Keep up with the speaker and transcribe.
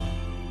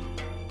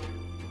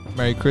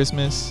Merry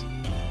Christmas.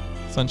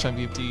 Sunshine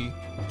VFD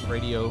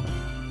Radio.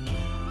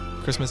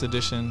 Christmas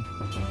edition.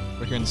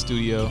 We're here in the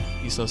studio.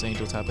 East Coast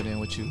Angel tapping in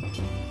with you.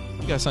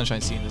 We got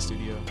Sunshine C in the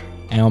studio.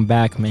 And I'm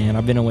back, man.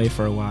 I've been away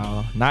for a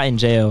while. Not in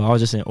jail. I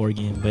was just in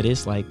Oregon, but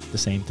it's like the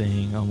same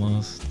thing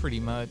almost. Pretty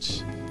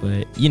much.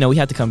 But, you know, we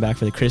had to come back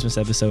for the Christmas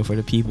episode for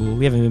the people.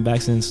 We haven't been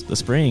back since the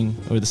spring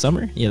or the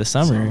summer. Yeah, the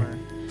summer.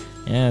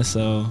 Yeah,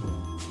 so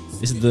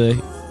this is the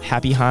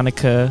Happy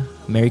Hanukkah,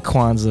 Merry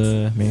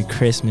Kwanzaa, Merry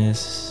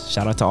Christmas.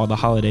 Shout out to all the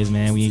holidays,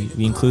 man. We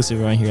inclusive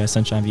around here at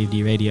Sunshine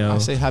VFD Radio. I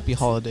say Happy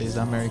Holidays,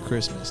 not Merry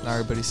Christmas. Not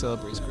everybody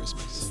celebrates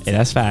Christmas. Hey,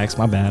 that's facts.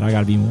 My bad. I got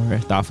to be more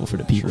thoughtful for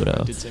the people,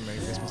 though. I did say Merry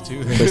Christmas,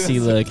 too. But see,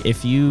 look,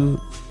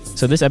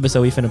 so this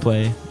episode, we finna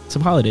play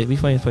some holiday. We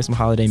finna play some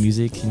holiday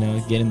music, you know,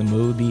 get in the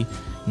mood,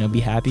 be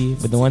happy.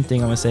 But the one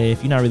thing I'm gonna say,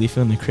 if you're not really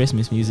feeling the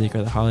Christmas music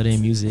or the holiday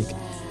music,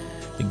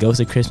 the ghost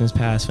of Christmas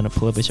past finna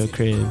pull up at your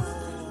crib,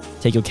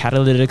 take your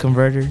catalytic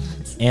converter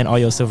and all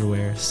your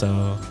silverware.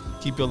 So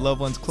keep your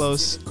loved ones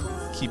close.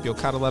 Keep your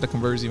catalytic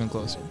converters even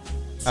closer.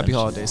 Happy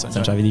holidays,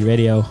 Sunshine. Sunshine VFD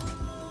Radio.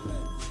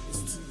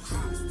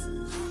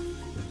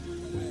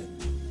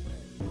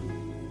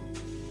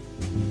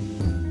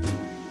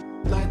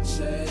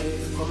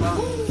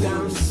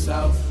 Down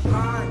south,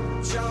 hot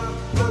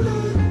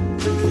chocolate,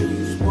 they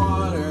use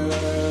water.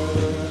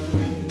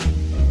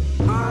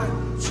 Hot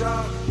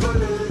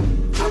chocolate,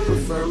 I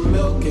prefer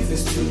milk if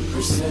it's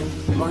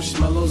 2%.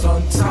 Marshmallows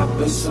on top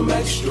and some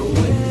extra wind.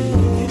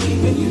 And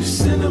even use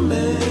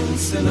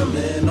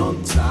cinnamon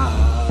on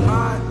top.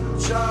 Hot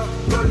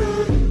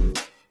chocolate.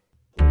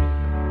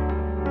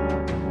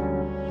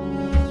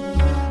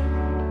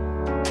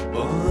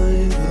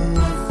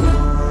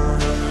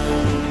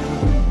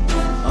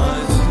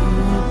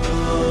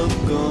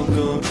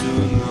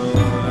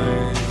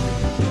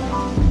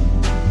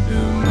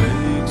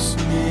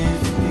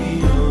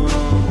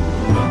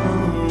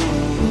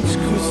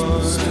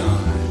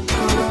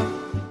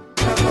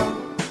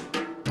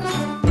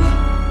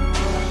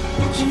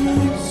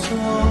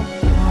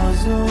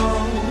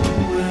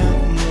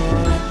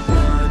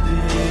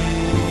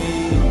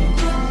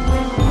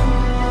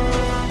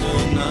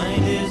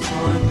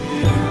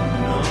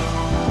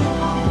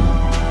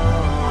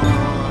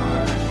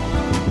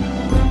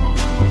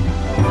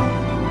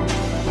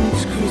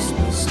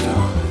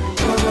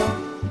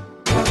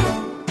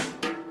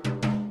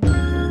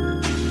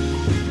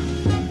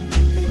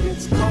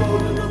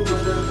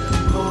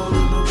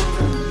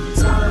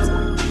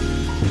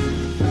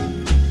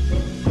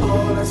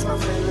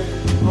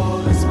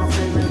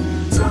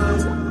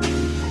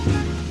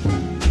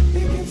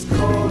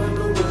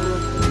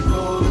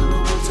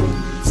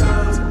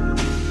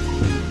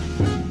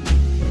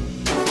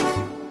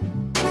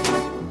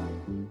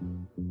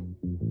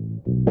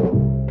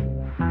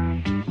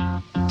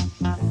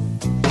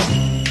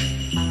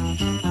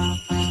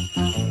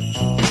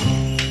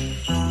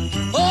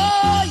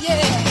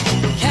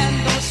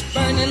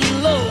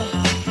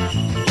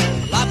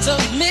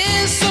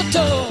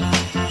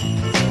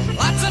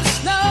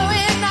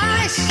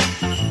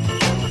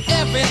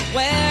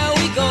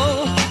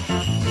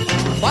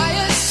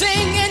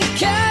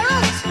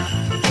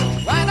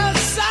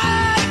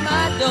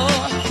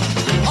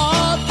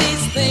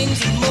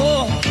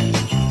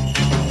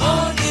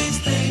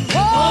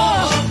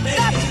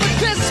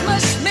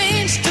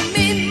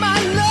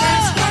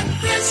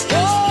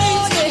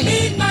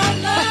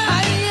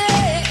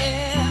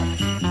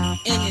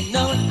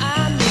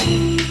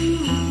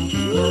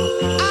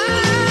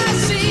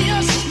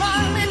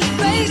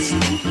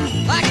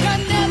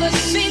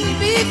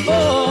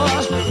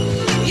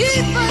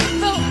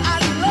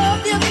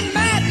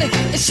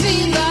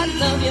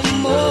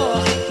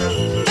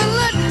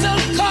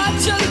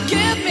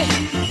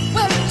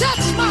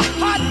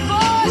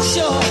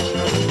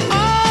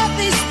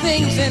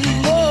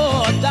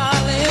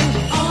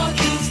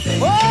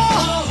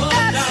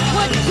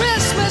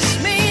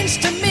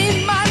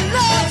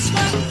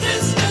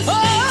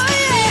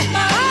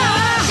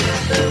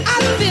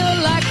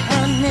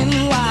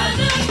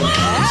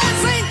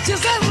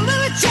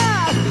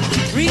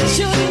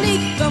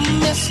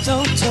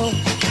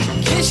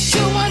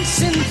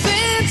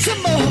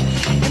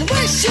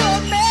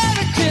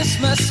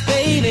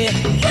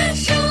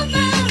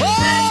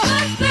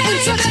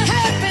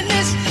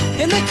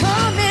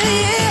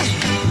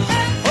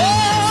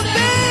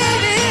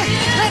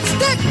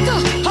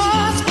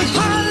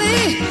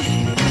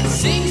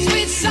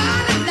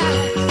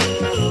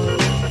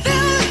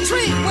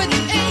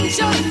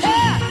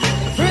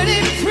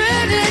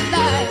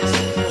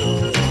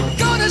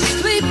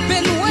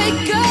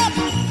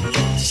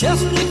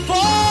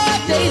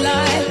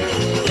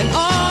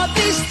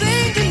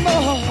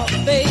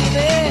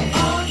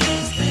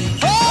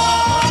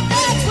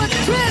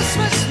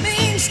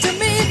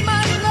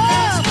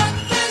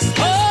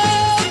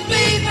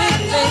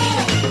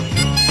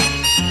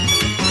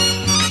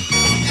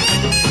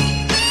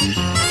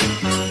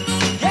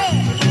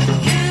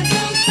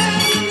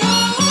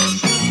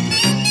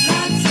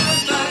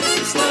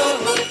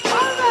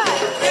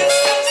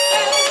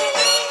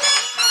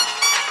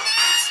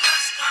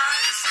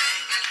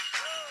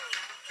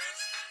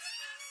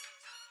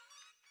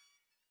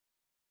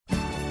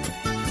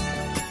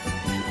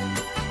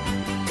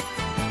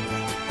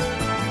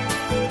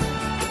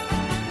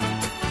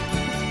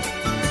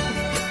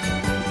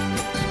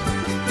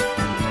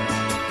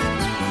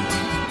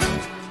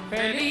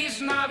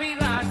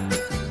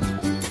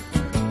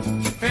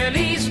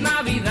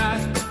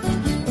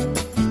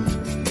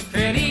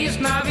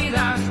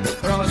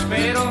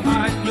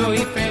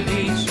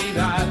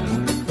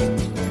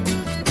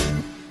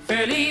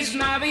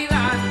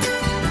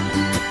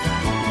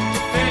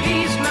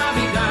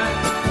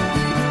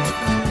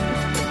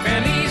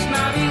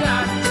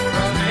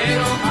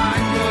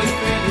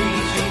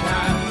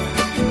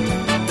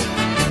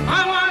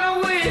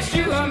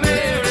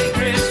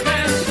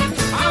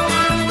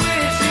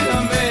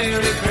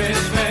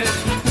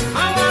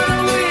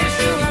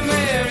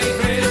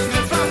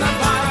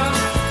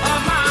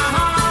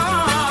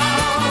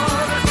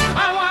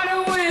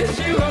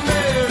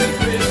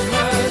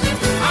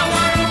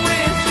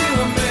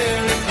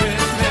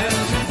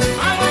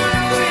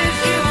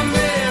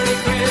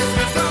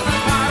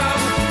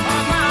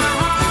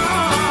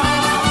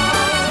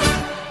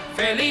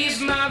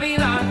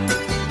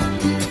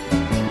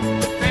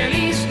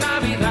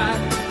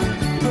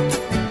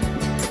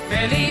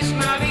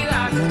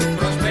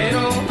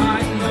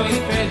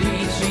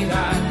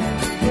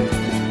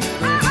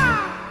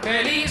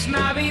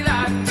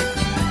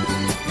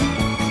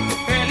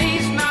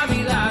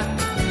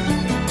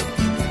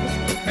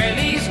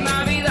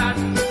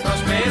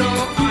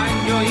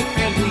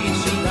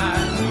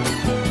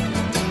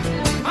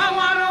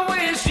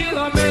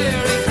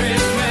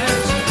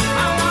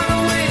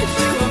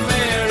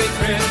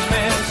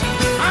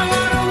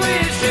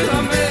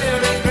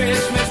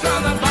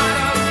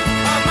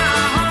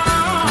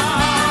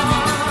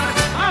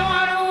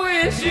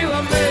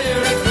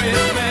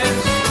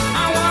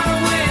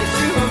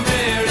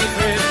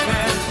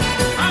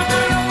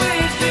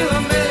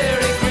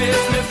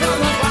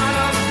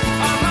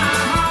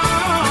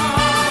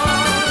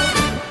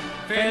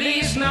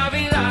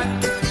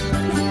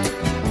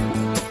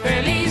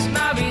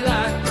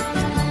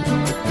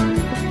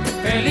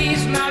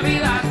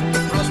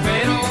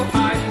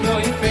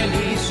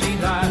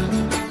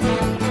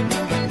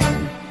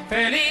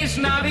 Feliz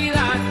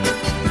Navidad.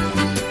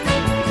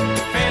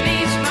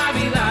 Feliz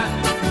Navidad.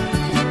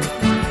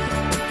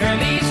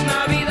 Feliz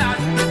Navidad.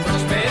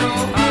 Prospero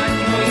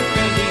año y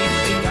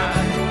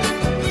felicidad.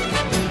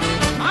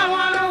 I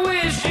wanna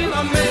wish you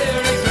a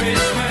Merry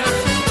Christmas.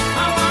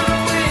 I wanna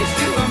wish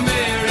you a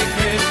Merry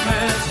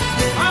Christmas.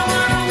 I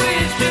wanna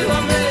wish you a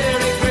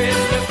Merry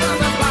Christmas from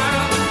the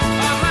bottom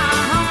of my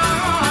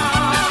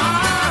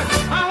heart.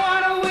 I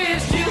wanna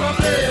wish you a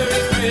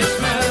Merry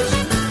Christmas.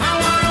 I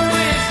wanna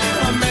wish you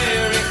a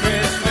Merry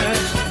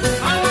Christmas.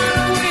 I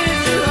wanna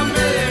wish you a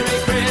Merry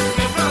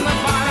Christmas from the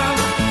bottom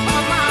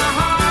of my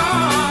heart.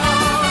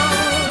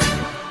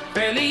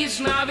 Feliz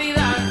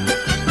Navidad.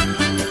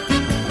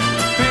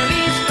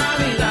 Feliz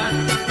Navidad.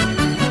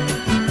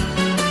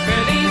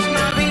 Feliz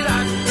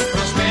Navidad.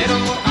 Prospero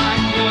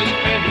año y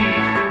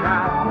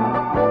felicidad.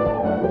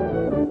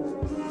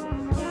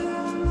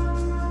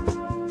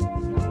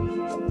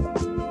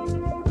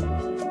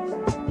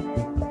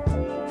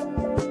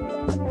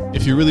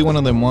 If you're really one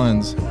of them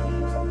ones,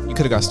 you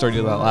could have got started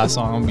to that last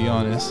song, I'm gonna be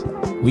honest.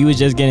 We was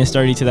just getting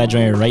started to that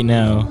joint right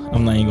now.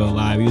 I'm not even gonna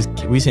lie.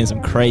 We seeing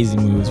some crazy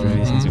moves, bro.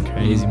 We seeing some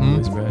crazy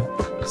moves, bro.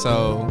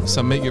 So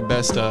submit your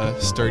best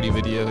sturdy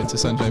video into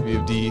Sunshine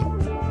VFD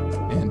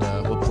and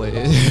we'll play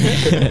it.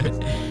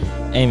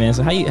 Hey man,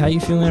 so how you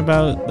feeling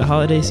about the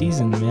holiday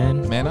season,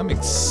 man? Man, I'm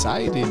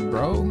excited,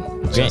 bro.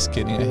 Just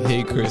kidding. I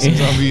hate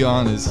Christmas, I'll be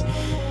honest.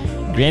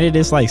 Granted,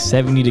 it's like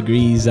 70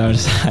 degrees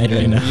outside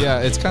right now. Yeah,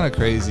 it's kind of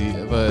crazy,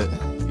 but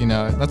you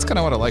know, that's kind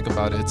of what I like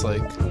about it. It's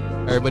like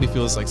everybody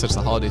feels like such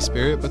the holiday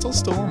spirit, but it's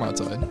still warm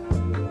outside.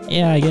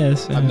 Yeah, I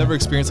guess. I've never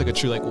experienced like a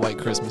true like white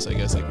Christmas, I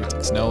guess, like it's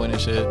like snowing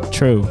and shit.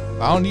 True.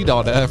 I don't need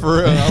all that for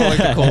real. I don't like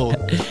the cold.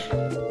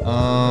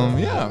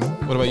 Yeah.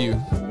 What about you?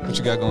 What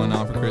you got going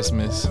on for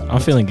Christmas?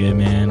 I'm feeling good,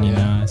 man. You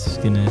know, it's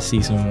gonna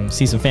see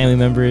some family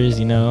members.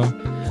 You know,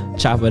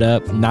 chop it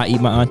up, not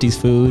eat my auntie's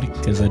food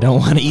because I don't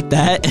want to eat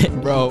that.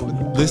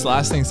 Bro, this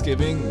last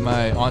Thanksgiving,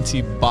 my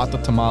auntie bought the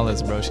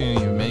tamales, bro. She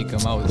didn't even make them.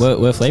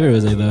 What flavor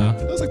was it though?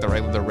 It was like the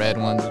red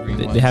one, the green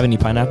one. They have any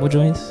pineapple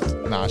joints?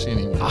 Nah, she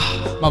didn't even.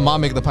 My mom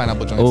make the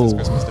pineapple joints this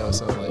Christmas though,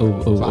 so like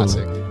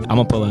classic. I'm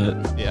gonna pull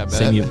up. Yeah,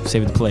 save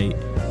the plate.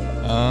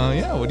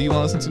 Yeah. What do you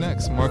want to listen to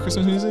next? More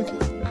Christmas music?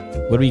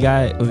 What do we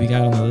got on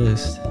the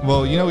list?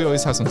 Well, you know we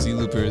always have some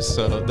Zelooperz,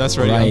 so that's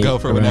ready on go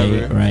for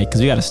whenever. Right,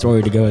 because we got a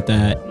story to go with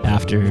that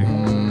after.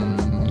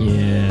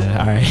 Yeah,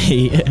 all right.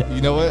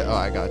 You know what? Oh,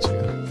 I got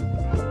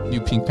you.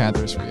 New Pink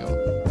Panthers for y'all.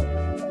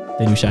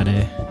 The new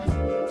Sade.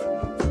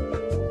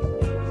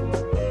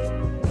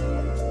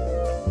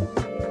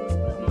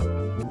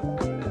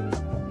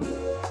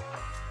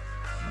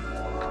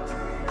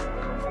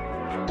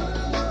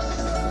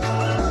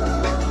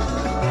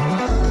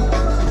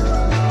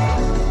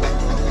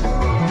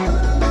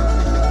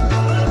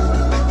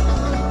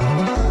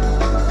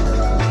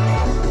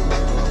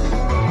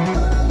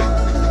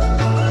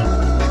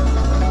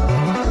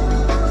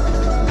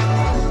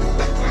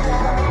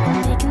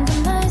 Making the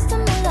most of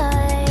my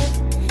life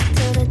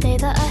till the day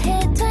that I hit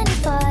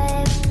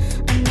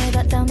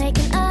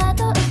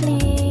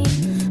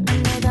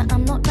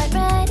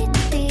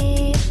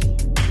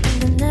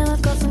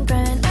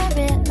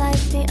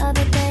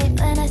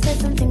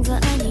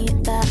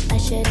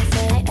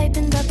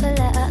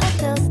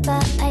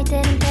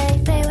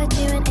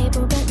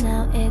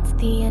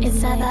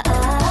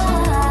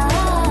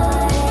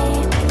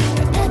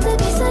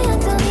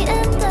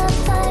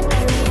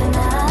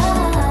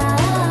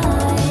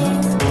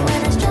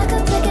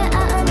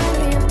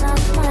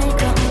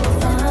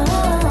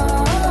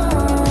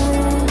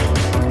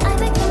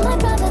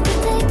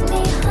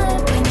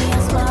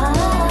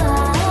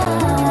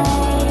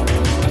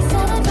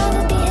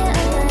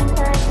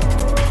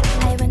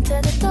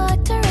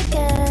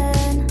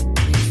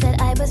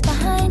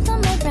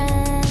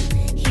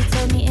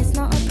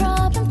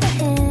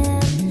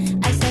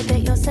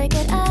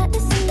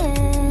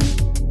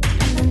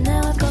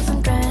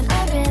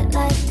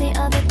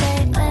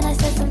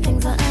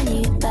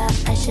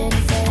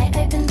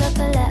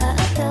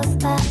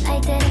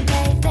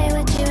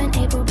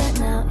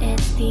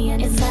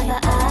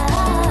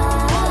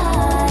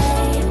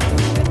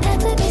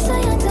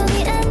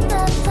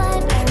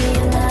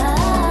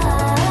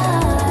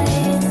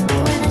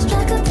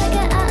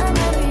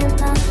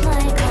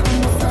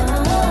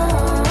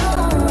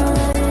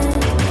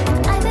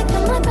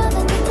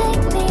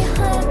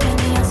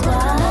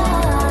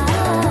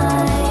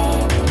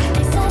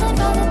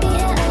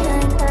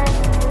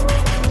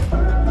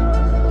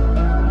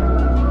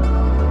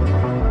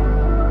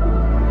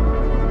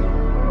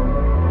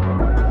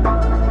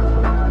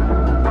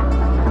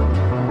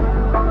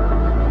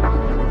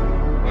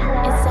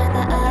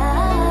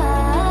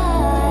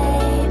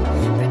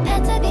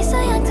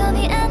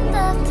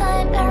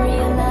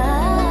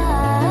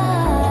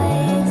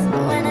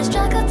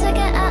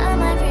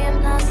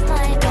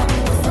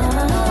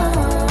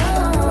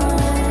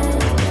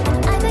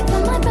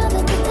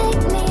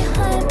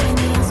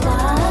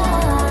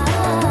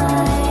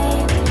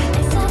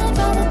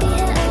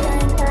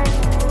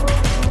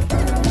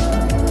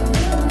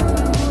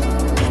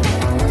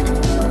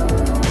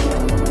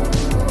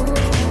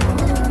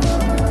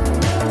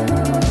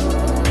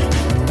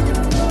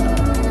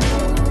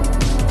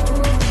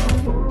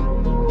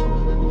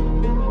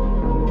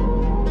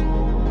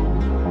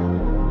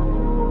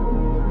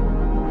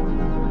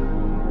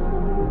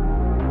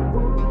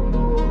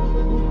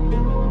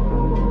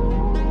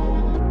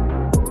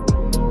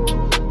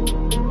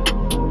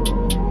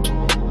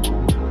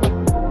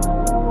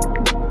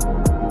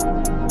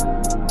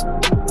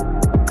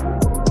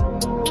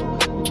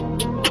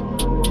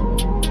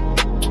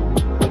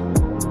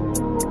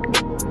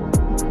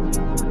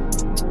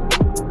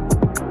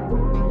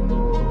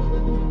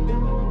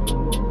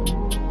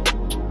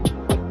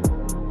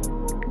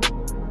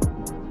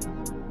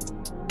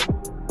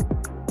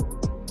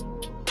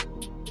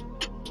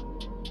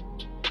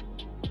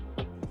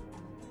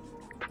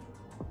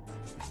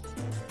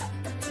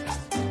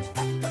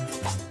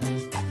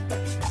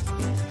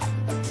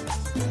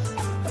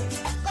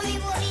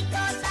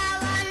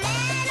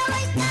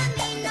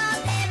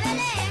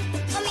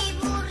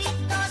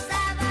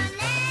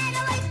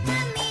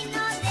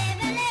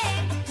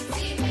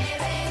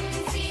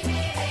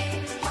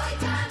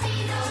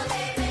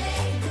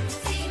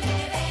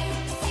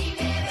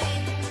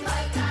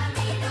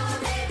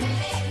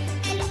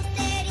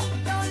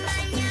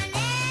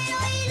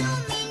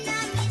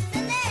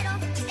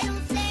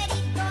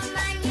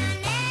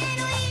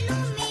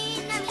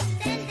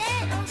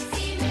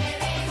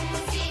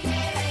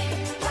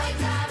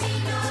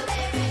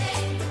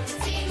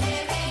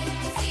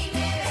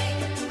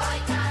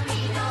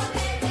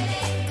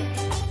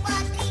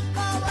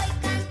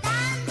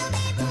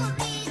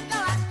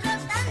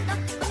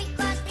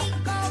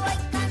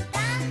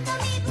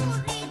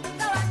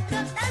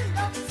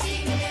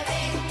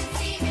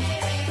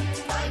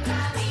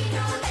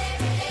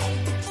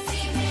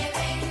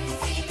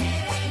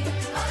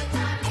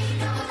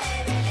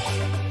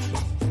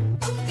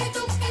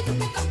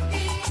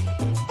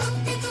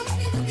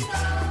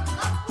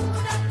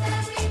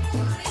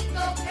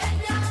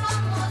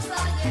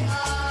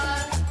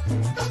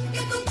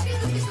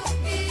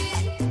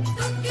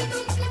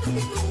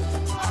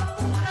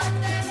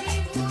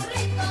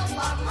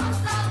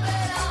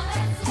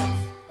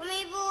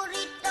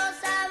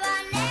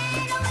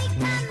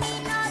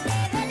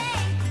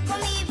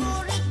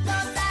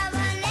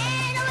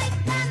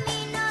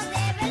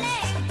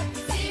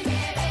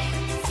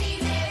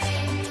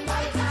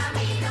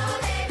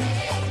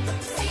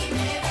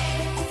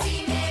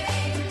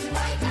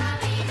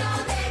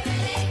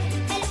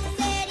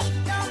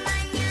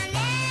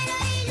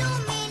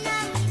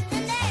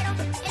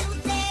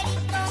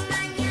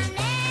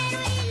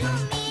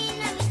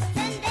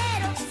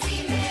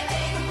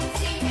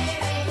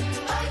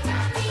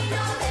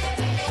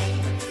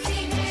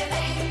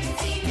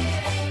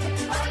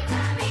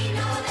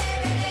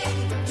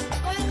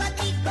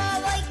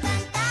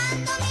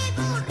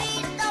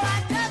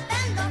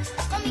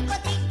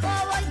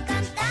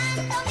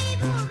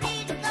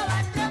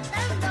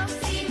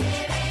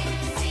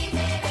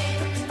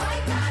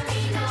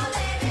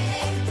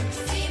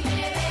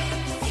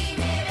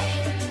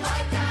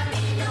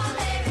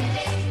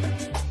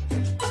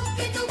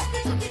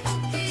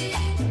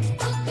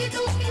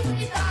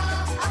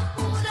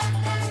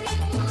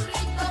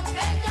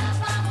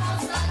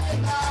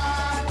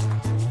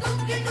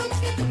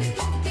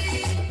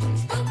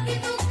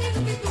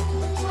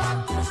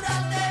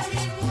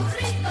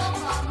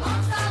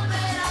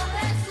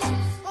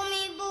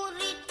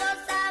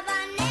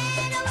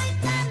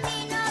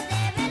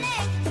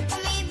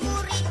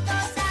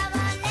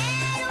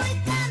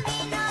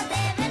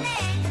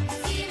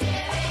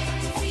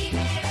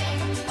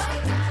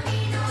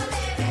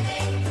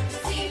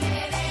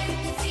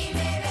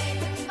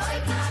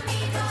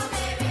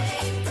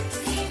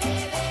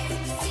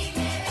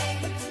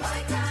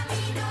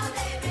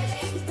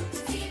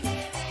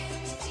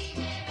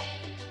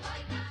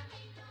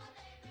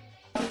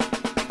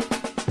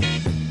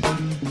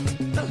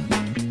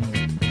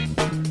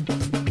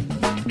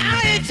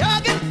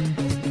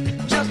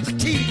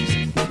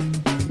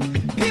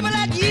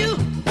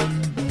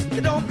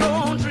it don't grow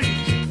on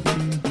trees.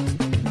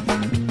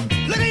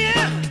 Look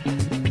here,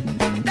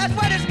 that's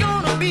what it's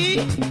gonna be.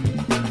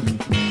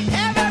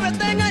 Have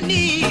everything I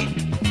need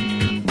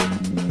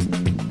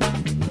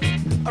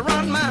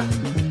around my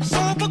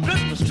sober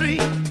Christmas tree.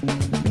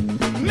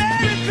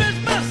 Merry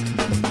Christmas,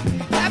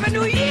 Happy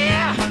New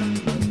Year.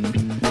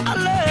 I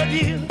love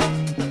you.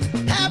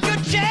 Have your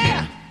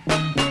chair.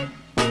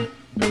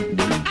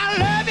 I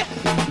love you.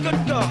 Good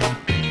dog.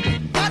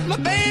 Got my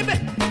baby.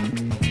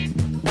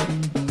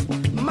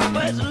 My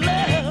first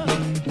love.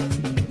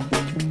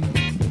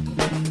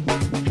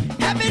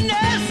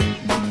 Happiness.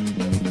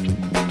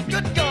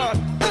 Good God.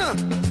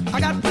 I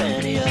got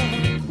plenty of.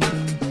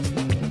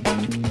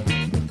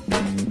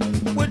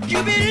 Would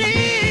you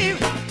believe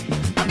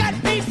I got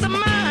peace of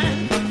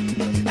mind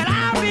and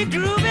I'll be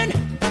grooving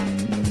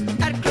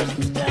at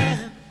Christmas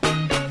time?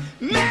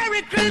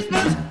 Merry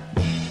Christmas,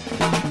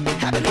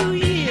 Happy New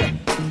Year.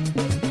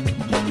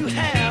 Hope you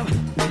have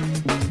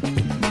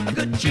a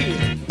good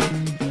cheer.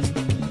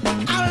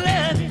 I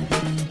love you,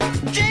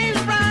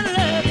 James Brown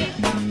love you.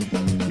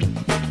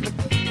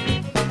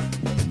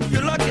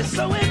 You're lucky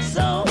so and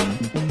so.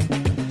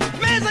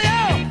 Mr. Yo,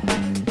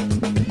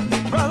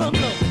 brother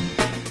Blow.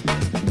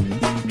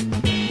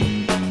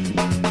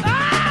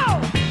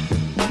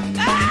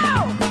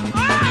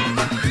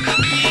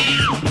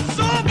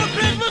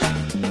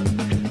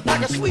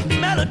 A sweet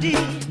melody.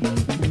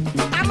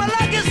 I'm a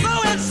lucky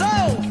so-and-so.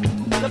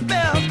 The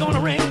bell's gonna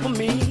ring for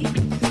me.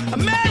 A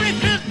Merry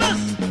Christmas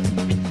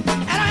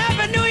and a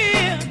Happy New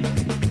Year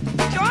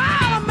to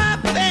all of my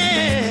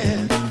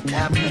fans.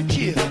 Have good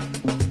cheer.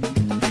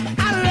 I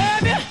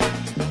love you.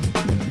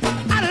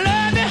 I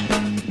love you.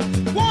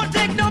 Won't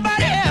take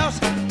nobody else.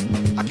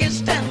 I can't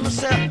stand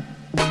myself.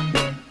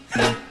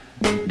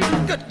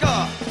 Good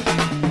God.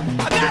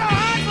 I got a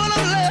heart full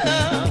of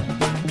love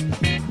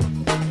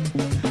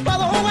for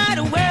the whole wide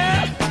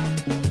world,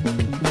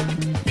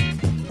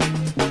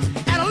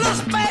 and a little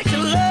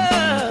special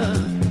love,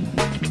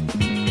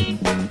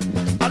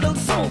 a little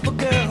soul for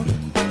girl.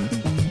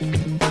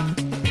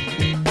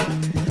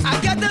 I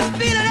got this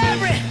feeling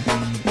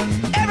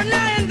every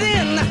now and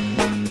then.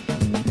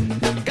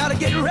 Gotta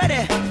get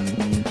ready,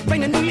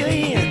 bring the new year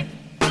in.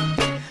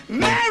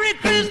 Merry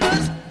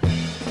Christmas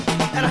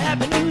and a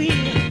Happy New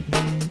Year.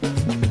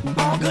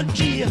 All good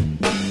cheer.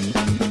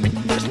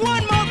 There's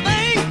one more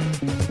thing.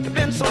 You've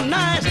been so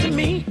nice to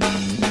me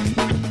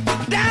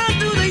down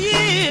through the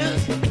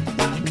years,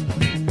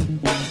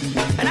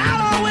 and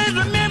I'll always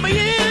remember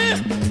you.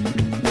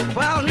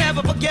 Well, I'll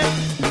never forget.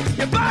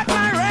 You bought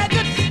my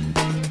records,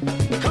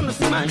 come to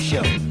see my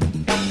show.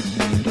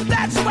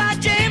 That's why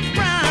James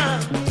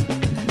Brown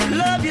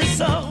love you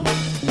so.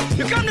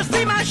 You come to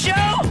see my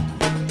show.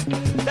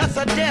 That's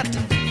a debt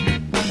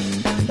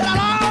that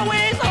I'll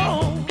always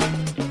owe.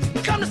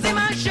 Come to see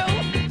my show.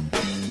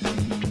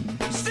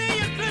 See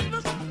you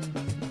Christmas.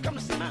 Come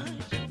to see my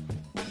show.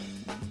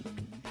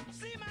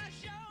 See my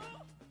show.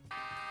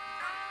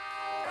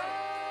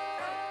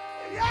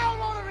 Y'all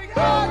wanna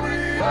record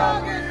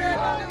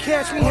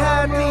Catch me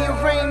high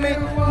the arraignment.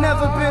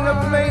 Never been a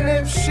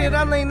plaintiff. Shit,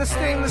 I lay the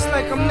stainless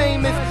like I'm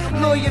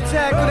Namath. Lawyer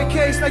tackle the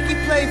case like he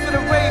played for the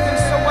Ravens.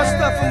 So I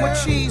stuff him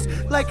with cheese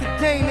like a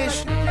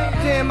Danish.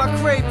 Damn, I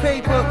crave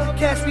paper.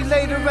 Catch me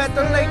later at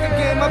the Laker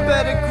game. I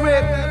better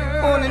grip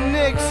on the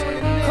Knicks.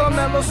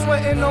 Carmelo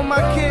sweating on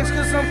my kids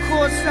cause I'm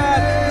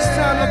courtside. This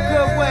time a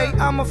good way.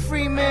 I'm a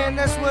free man,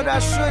 that's what I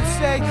should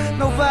say.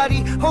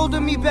 Nobody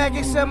holding me back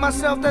except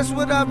myself, that's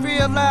what I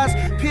realized.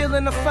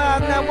 Peeling the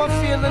 5, now I'm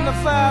feeling the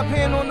 5.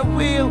 Hand on the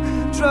wheel,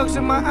 drugs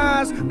in my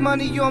eyes,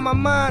 money on my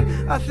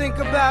mind. I think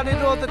about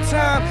it all the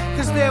time,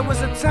 cause there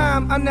was a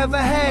time I never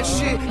had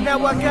shit.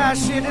 Now I got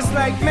shit, it's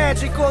like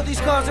magic. All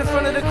these cars in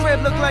front of the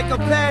crib look like a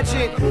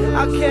pageant.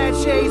 I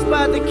catch A's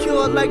by the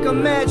cure like a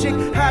magic.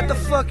 Hide the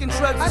fucking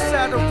drugs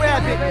inside a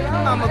rabbit.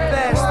 I'm a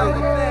bastard.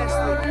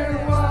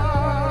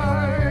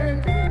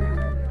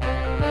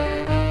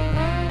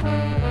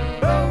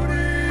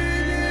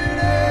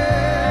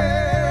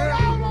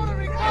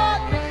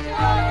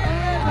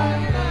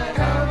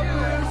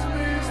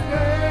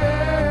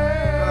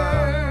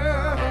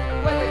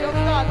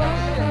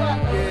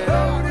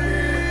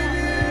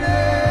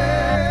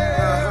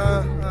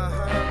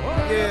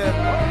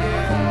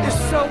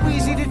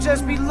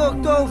 Just be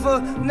looked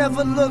over,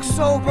 never look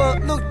sober.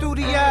 Look through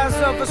the eyes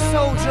of a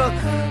soldier.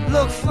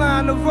 Look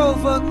flying a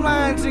rover,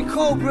 lions and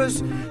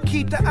cobras.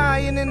 Keep the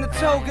iron in the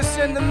toga,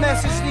 send the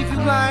message, leave you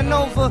lying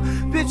over.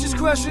 Bitches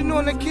crushing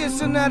on the kids,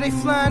 so now they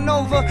flying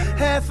over.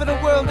 Half of the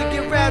world to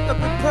get wrapped up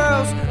in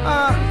pearls.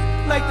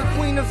 Like the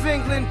Queen of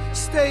England,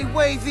 stay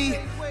wavy.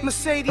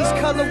 Mercedes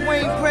color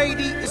Wayne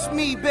Brady, it's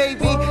me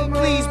baby,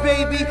 please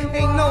baby,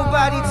 ain't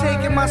nobody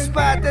taking my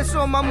spot, that's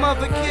on my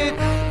mother kid.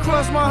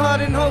 Cross my heart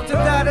and hope to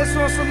die, that's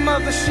on some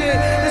other shit.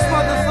 This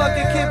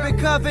motherfucking kid been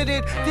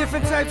coveted,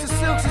 different types of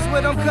silks is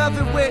what I'm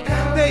covered with.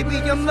 Baby,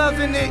 I'm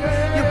loving it,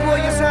 your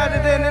boy is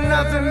hotter than an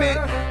oven mitt.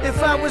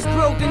 If I was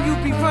broke then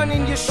you'd be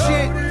running your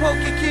shit.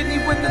 Poke your kidney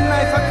with the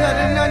knife I cut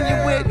an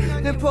onion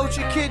with, then poach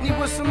your kidney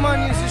with some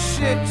onions and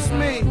shit, it's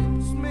me.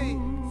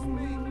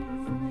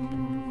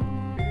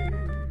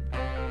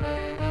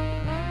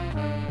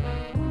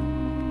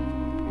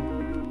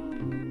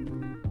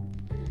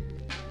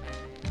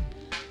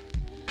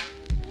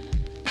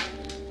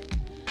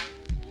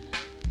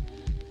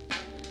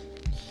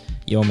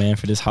 Yo, man,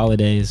 for this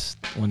holidays,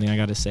 one thing I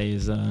gotta say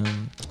is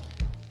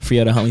free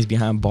all the homies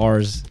behind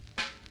bars.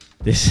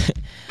 This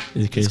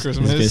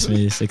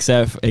Christmas.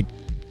 Except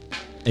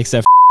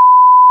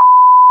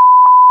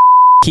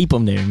keep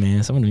them there,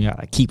 man. Some of them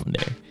gotta keep them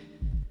there.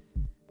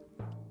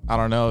 I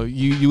don't know.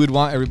 You would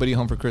want everybody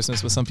home for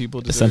Christmas, but some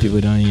people deserve. Some people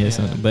don't. Yeah.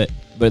 But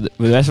the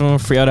best one,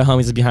 free all the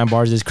homies behind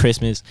bars this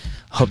Christmas.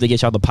 Hope they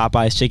get y'all the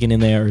Popeyes chicken in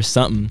there or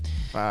something.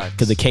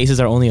 Because the cases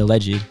are only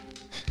alleged.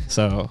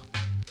 So.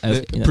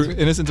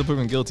 Innocent until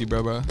proven guilty,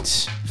 bro.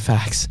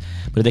 Facts.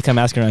 But if they come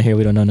asking around here,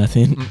 we don't know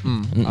nothing.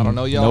 I don't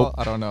know, y'all. Nope.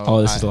 I don't know.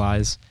 All this is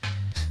lies.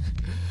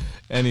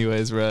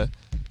 Anyways, bro,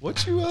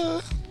 what you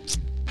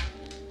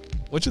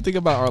think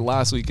about our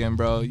last weekend,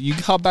 bro? You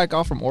got back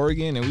off from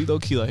Oregon, and we low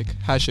key like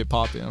had shit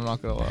popping. I'm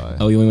not gonna lie.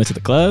 Oh, we went to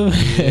the club?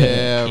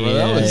 Yeah, bro.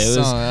 That was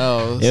something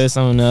else. It was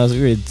something else. We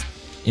were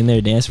in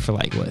there dancing for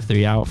like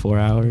 4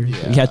 hours.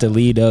 Yeah. We had to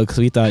leave though because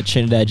we thought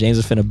Trinidad James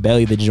was finna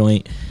belly the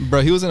joint.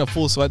 Bro, he was in a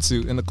full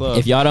sweatsuit in the club.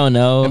 If y'all don't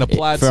know, in a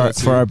plaid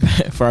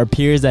sweatsuit. For our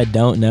peers that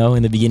don't know,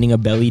 in the beginning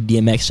of Belly,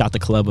 DMX shot the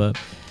club up.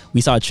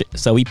 We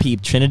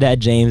peeped Trinidad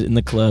James in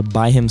the club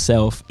by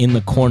himself in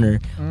the corner,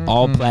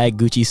 all plaid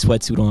Gucci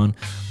sweatsuit on,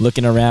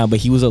 looking around, but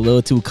he was a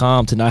little too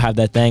calm to not have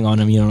that thing on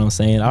him. You know what I'm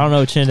saying? I don't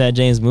know if Trinidad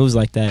James moves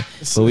like that,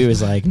 but we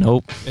was like,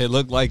 nope. It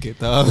looked like it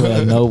though. We were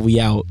like, no, we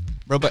out.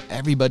 Bro, but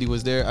everybody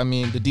was there. I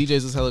mean, the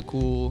DJs was hella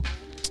cool.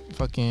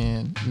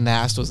 Fucking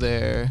Nast was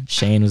there.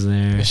 Shane was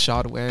there.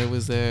 Rashad Ware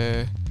was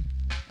there.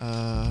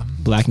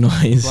 Black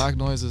Noise. Black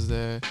Noise was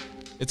there.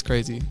 It's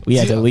crazy. We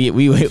had to leave.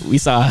 We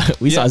saw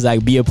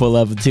Zack Bia pull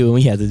up too, and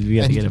we had to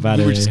get up out of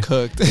there. We were just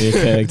cooked.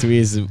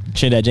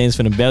 Trinidad James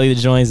finna belly the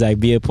joint. Zack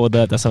Bia pulled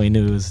up. That's how we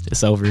knew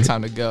it's over.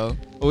 Time to go.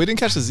 Well, we didn't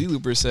catch the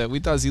Zelooperz set. We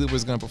thought Zelooperz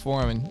was gonna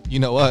perform, and you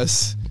know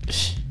us,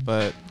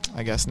 but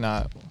I guess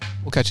not.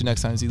 We'll catch you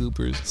next time,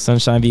 Zelooperz.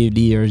 SUNSHINE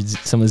VFD or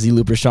some of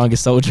Zelooperz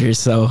strongest soldiers.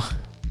 So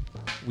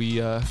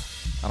we I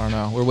don't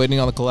know. We're waiting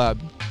on the collab.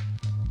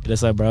 Hit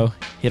us up, bro.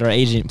 Hit our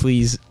agent,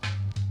 please.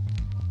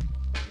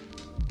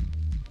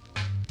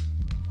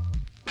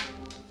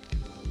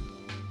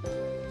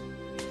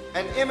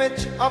 An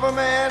image of a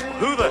man.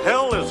 Who the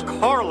hell is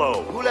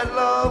Carlo? Who let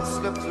love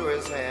slip through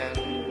his hand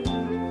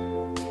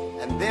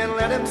and then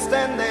let him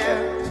stand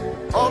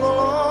there all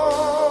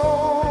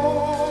alone.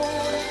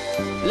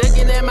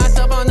 Looking at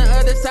myself on the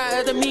other side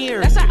of the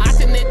mirror. That's an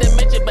alternate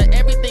dimension, but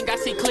everything I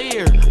see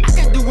clear. I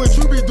can do what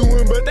you be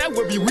doing, but that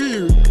would be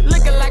weird.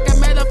 Looking like a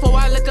metaphor,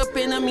 I look up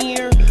in the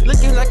mirror.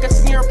 Looking like a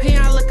smear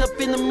pan, I look up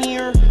in the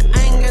mirror.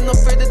 I ain't got no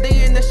further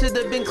day, and that should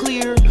have been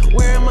clear.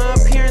 Where am I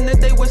appearing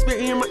that they whisper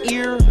in my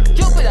ear?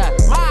 Jupiter,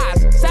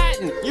 Mars,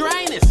 Saturn,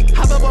 Uranus.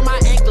 Hop up on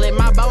my anklet,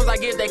 my bones I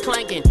get they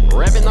clanking.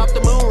 Revving off the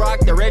moon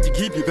rock, the red to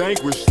keep you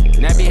vanquished.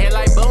 Nappy head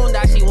like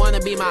Boondock, she wanna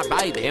be my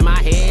baby. In my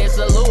head,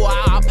 salute,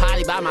 I'll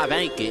potty by my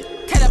vacant.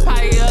 Cut a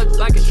potty up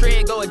like a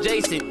shred, go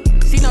adjacent.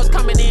 C-notes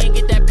coming in,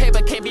 get that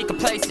paper, can't be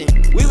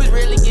complacent. We was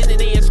really getting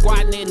in,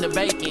 squatting in the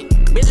vacant.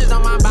 Bitches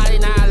on my body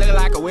now, I look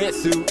like a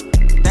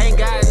wetsuit. Thank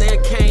God they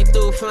came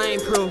through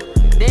flame-proof.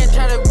 Then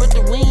try to rip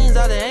the wings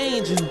of the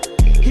angel.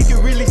 He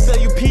can really sell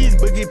you peas,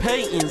 boogie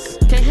paintings.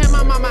 Can't have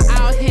my mama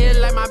out here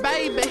like my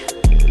baby.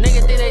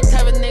 Nigga think they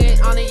tough a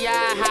nigga on the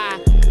yard high.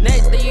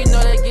 Next thing you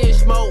know, they get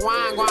smoke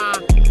wine.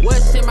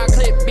 What's in my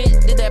clip,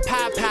 bitch, did that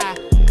pie.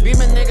 Beam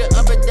a nigga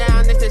up or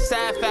down, it's a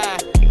sci-fi.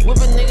 Whip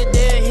a nigga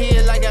down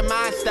here like a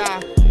my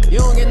style. You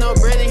don't get no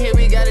bread in here,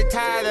 we got it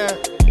tied up.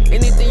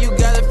 Anything you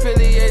got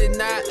affiliated,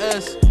 not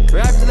us.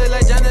 Rappers look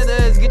like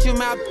janitors, get you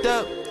mopped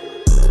up.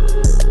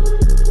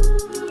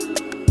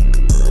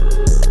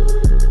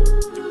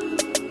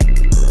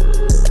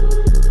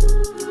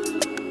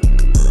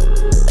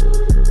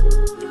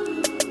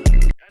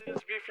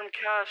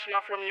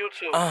 Not from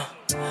YouTube.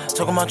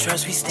 Talking about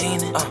trash, we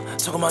staying it.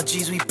 Talking about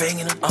G's, we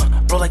banging it.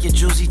 Bro, like your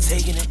juice, he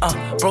taking it.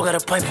 Bro, got a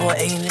pipe for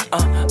ain't it.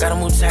 Gotta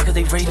move tack, cause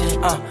they rating it.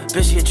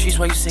 Bitch, she a trees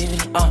while you saving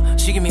it.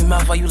 She give me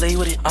mouth while you lay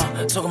with it.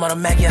 Talking about a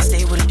Mackie, I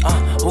stay with it.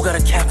 Who got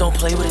a cap, don't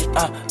play with it.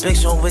 Big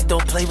Sean Wick,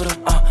 don't play with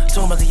him.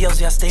 Talking about the yells,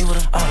 yeah, I stay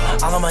with him.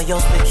 All of my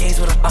yells, spit K's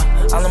with him.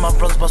 All of my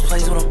brothers bust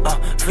plays with him.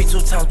 Free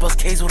 2 times, bust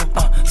K's with him.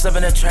 Slept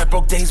in that trap,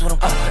 broke days with him.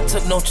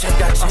 Took no check,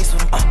 got chased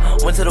with him.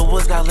 Went to the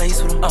woods, got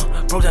laced with him.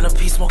 Broke down a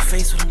piece, smoke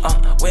face with him.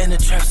 Went in the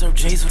trap, serve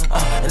J's with him.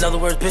 In other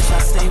words, bitch, I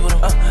stay with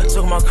him.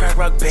 Talking about crack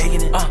rock,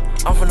 bagging it.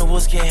 I'm from the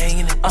woods, can't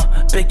hanging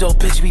it. Big dope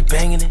bitch, we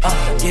banging it.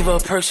 Gave her a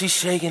perk, she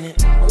shaking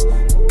it.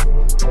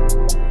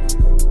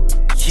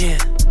 Yeah.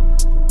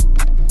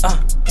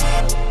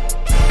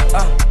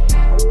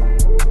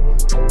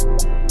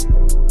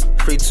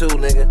 Free 2,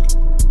 nigga.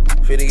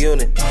 Free the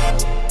unit.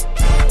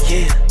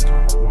 Yeah.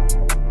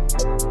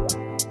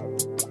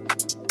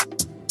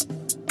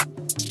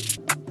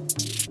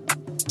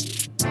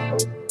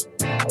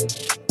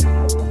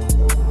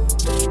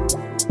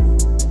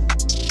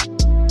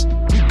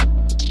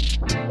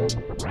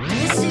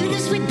 As soon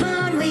as we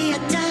born, we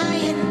are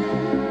dying.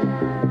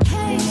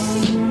 Hey,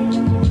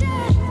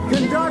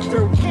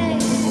 Conductor,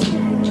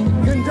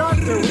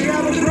 we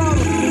have a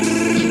problem.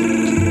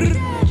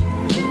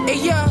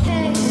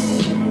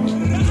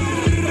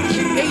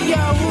 Hey yo,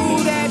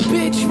 who that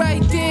bitch?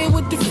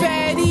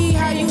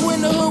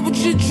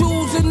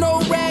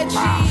 Reggie.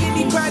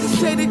 Anybody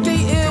say that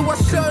they ill, I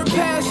serve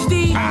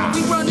pasty.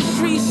 We run the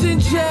streets in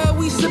jail,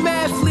 we some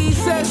athletes.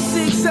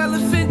 S6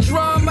 elephant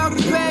drum out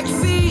the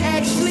backseat.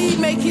 Actually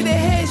making a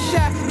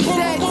headshot,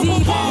 that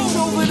deep. It's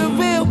over the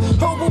rail,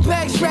 hobo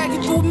backs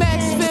dragging through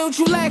Maxfield.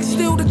 You lack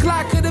still the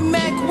Glock of the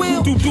Mac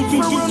wheel. For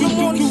real, the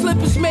morning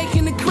slippers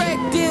making a crack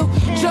deal.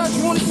 Judge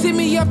wanna see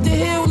me up the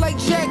hill like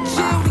Jack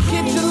Jill. The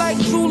kitchen like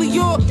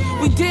Julia.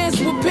 We dance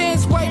with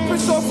pants,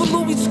 wipers off of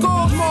Louis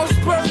scores.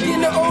 Mossberg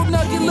in the old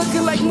nugget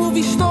looking like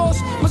movie stores.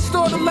 My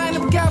store the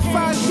lineup got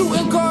 5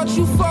 shooting guards.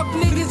 You fuck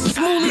niggas,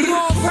 smoothly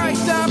on.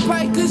 Python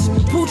pikers,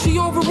 Poochie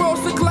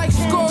overalls look like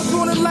scores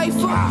on a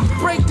lifer.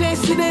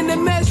 Breakdancing in the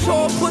mess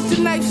hall, put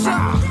the knives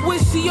up.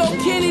 Where's C.O.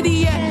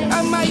 Kennedy at?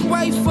 I might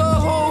wife her,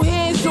 hold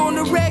hands on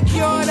the rack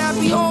yard. I'll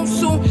be home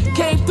soon.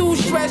 Came through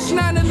stretch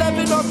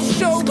 9/11 off the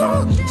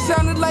shoulder.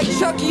 Sounded like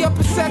Chucky up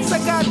in sex. I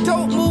got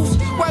dope moves.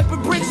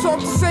 Wiping bricks off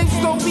the same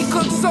stove. We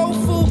cook soul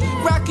food.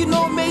 Rockin'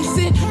 on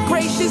Mason.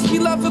 Gracious,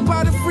 beloved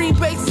by the free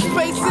bases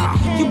spacing.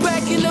 You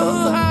back in the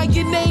hood, huh?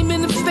 Your name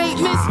in them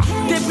statements.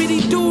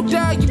 Deputy dude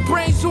die, your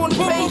brains on the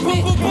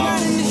pavement.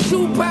 Not in the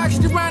shoebox,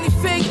 the Ronnie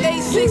fake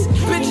A6.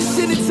 Bitches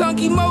sending tongue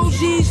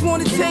emojis,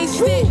 wanna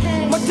taste it.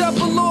 My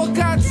double lord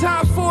got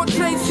time for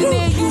drinks in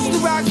there. Used to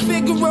rock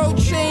Figaro,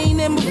 chain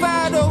and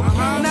Movado.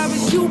 Now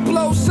it's you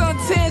blow,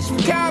 suntans from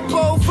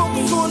Cabo.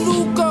 Focus on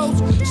new goals,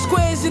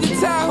 squares in the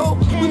Tahoe.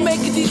 We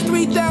making these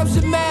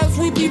 3,000 miles,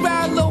 we be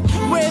Rallo.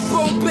 Red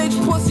bone bitch,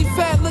 pussy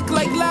fat, look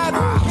like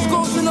Lotto.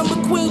 Scoring on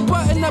McQueen,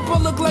 button up, I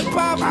look like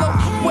Pablo.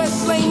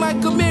 West Lane,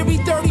 Michael Mary,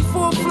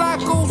 34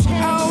 Flacos.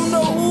 I don't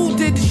know who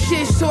did the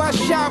shit, so I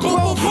shot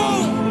both.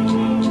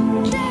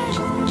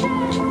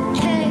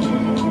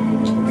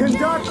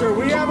 Conductor,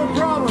 we have a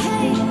problem.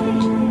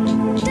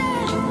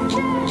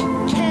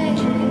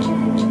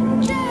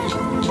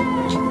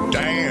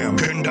 Damn,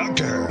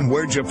 conductor,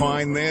 where'd you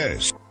find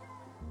this?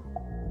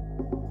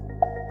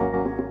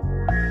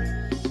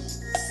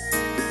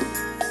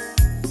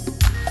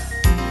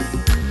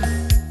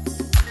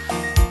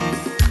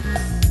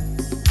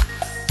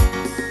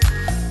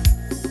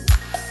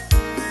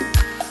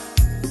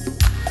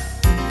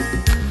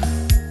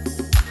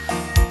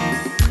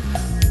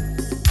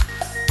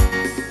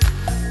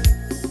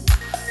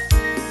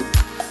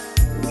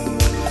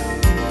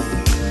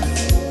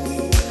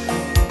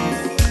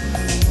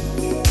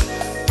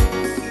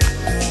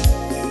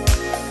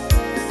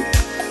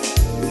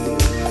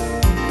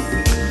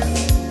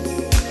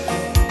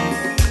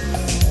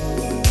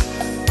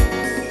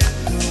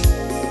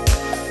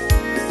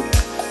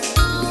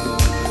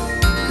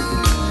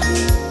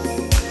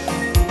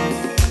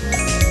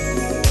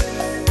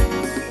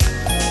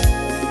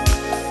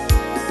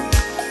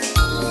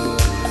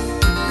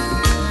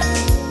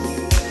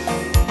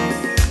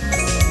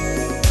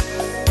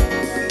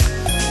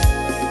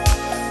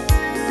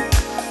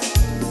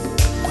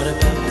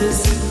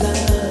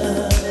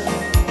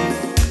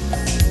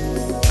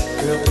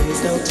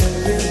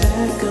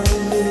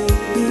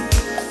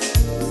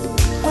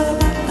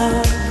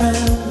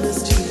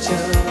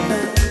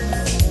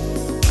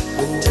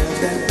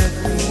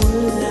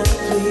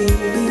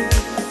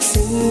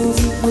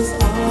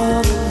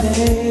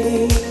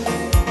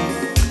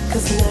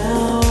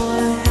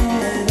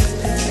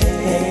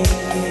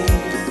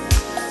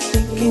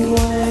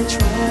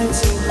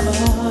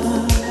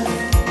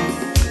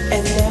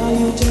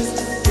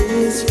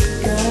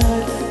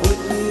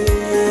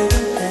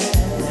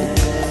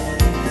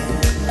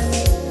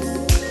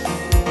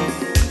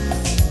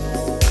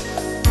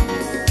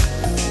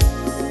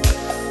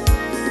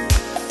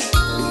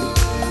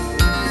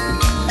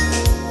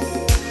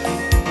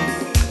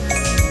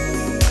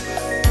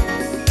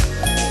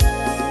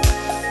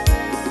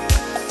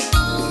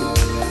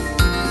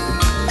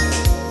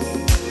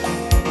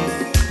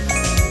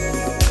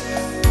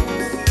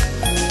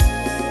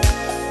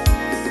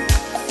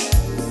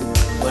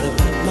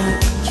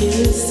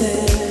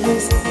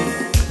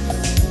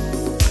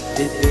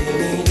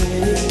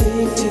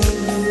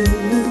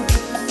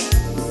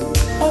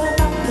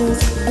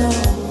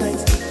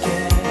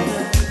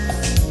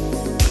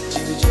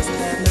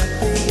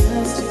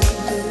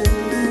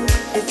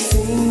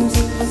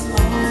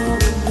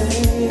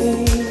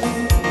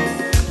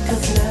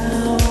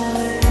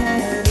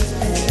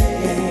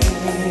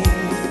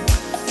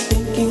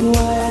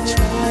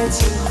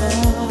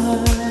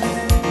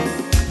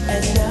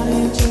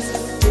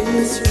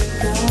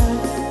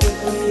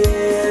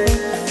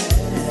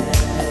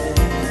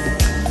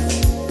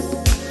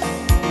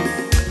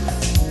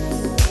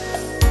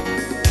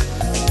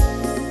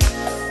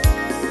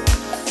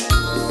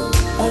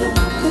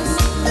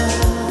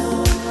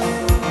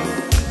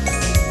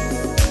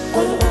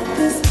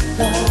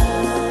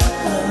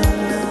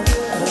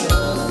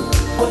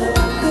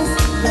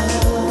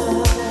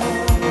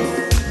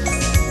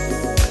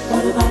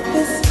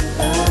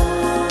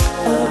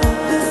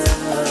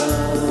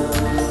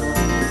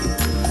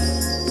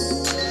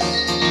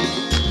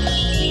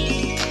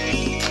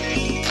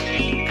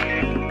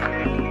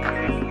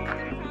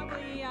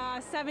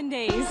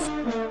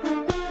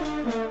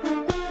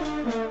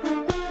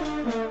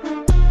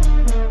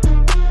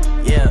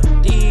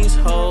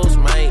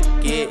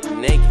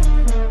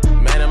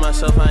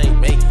 myself, I ain't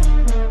make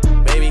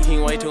it. Baby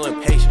king way too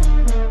impatient.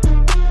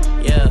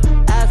 Yeah,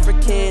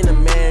 African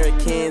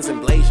Americans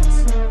and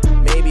Blasians,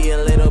 maybe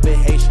a little bit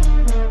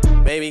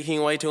Haitian. Baby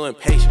king way too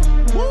impatient.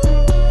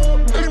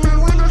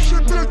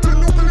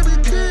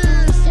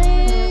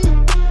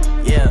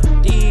 Yeah,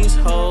 these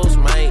hoes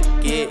might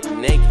get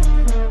naked.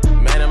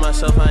 Mad at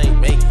myself, I ain't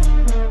make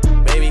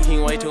it. Baby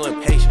king way too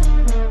impatient.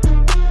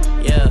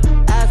 Yeah,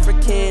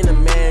 African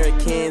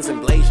Americans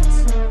and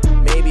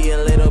Blasians, maybe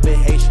a little bit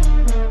Haitian.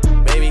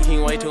 Baby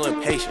king way too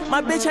impatient.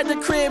 My bitch at the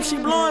crib, she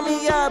blowing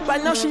me up. I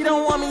know she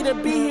don't want me to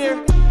be here.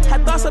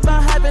 Had thoughts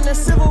about having a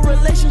civil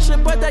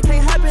relationship, but that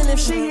can't happen if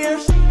she here.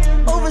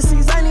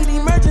 Overseas, I need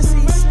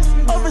emergencies.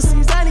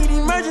 Overseas, I need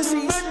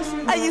emergencies.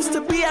 I used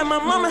to be at my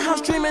mama's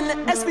house dreaming the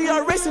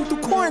SVR racing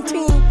through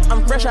quarantine.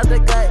 I'm fresh out the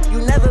gut, you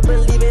never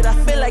believe it. I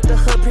feel like the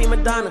hood prima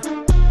donna.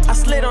 I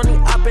slid on the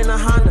op in a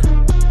Honda,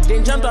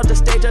 then jumped off the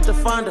stage at the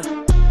Fonda.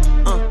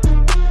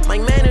 My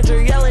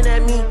manager yelling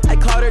at me, I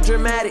called her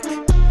dramatic.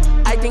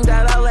 I think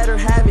that I'll let her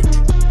have it.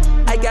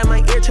 I got my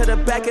ear to the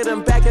back of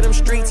them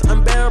streets,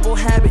 unbearable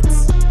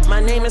habits.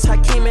 My name is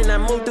Hakeem and I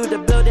moved through the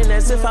building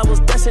as if I was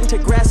destined to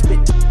grasp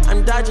it.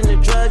 I'm dodging the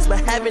drugs but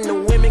having the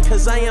women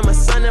cause I am a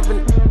son of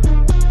an...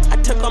 I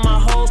took all my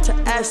hoes to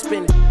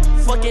Aspen.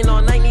 Fucking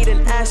all night, need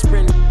an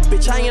aspirin.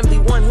 Bitch, I am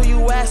the one who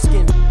you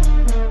asking.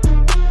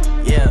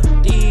 Yeah,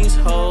 these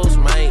hoes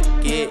might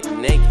get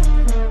naked.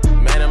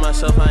 Mad at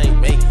myself, I ain't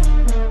make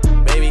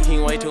it. Baby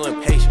king way too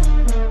impatient.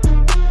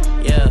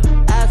 Yeah,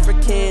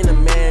 African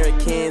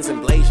Americans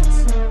and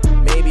Blasians,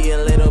 maybe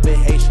a little bit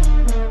Haitian.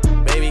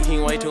 Baby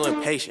king way too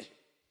impatient.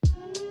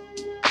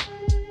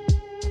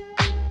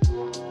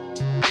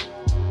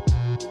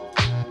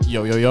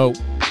 Yo, yo, yo.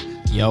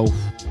 Yo,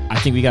 I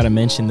think we gotta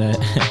mention that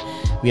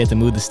we had to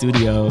move the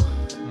studio.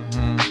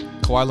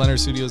 Kawhi Leonard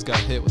Studios got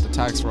hit with a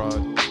tax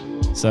fraud.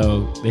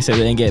 So they said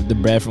they didn't get the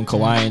bread from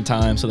Kawhi in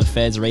time, so the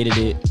feds raided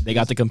it. They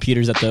got the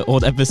computers that the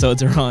old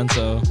episodes are on,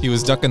 so... He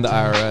was ducking the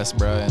IRS,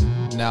 bro,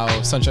 and now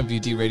Sunshine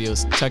VFD Radio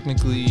is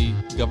technically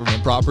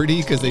government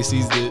property because they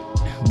seized it.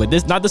 But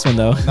not this one,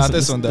 though. Not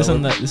this one, though.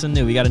 This one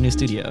new. We got a new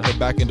studio. We're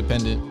back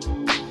independent.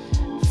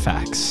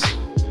 Facts.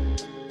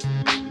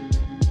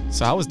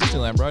 So how was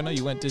Disneyland, bro? I know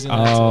you went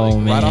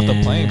Disneyland right off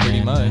the plane,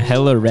 pretty much.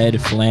 Hella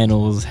red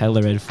flannels.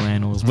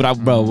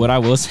 What I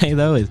will say,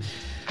 though, is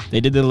they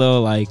did the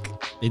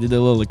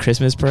little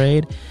Christmas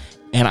parade,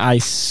 and I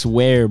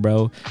swear,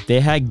 bro,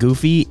 they had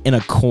Goofy in a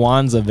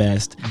Kwanzaa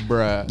vest.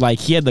 Bruh. Like,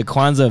 he had the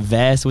Kwanzaa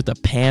vest with the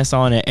pants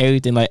on and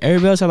everything. Like,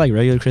 everybody else had, like,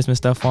 regular Christmas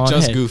stuff on.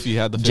 Goofy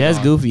had the fit Just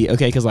on. Goofy.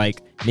 Okay, because,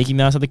 like, Mickey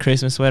Mouse had the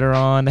Christmas sweater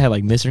on. They had,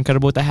 like, Mr.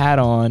 Incredible with the hat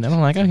on. And I'm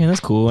like, okay, that's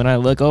cool. And I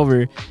look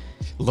over.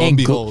 Lo and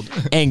behold.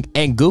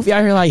 And Goofy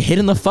out here, like,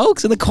 hitting the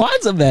folks in the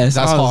Kwanzaa vest.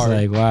 That's hard.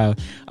 Like, wow.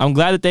 I'm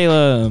glad that they're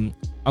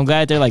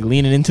like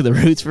leaning into the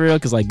roots for real,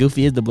 because like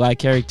Goofy is the black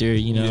character,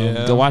 you know.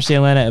 Yeah. Go Go watch the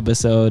Atlanta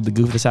episode, The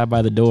Goofy Sat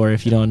by the Door,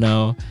 if you don't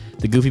know.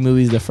 The Goofy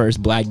movie is the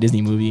first black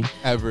Disney movie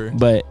ever.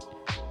 But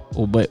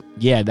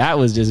yeah, that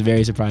was just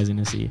very surprising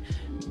to see.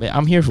 But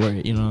I'm here for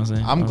it, you know what I'm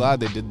saying? I'm glad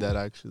they did that,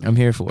 actually. I'm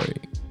here for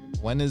it.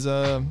 When is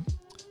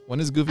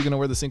Goofy gonna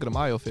wear the Cinco de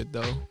Mayo fit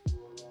though?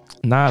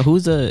 Nah,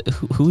 who's the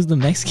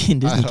Mexican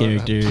Disney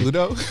character?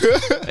 Pluto.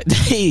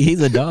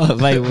 He's a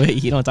dog. Like, wait,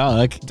 he don't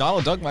talk.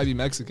 Donald Duck might be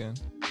Mexican.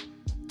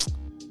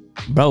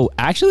 Bro,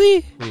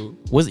 actually, Who?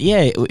 wasn't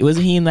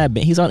he in that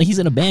band? He's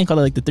in a band called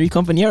like the Three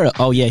Companiera.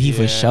 Oh yeah, he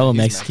for sure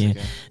Mexican.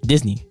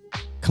 Disney,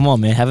 come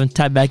on, man, have him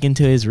tap back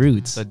into his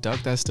roots. The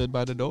duck that stood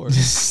by the door.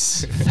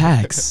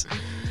 Facts.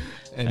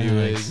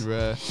 Anyways,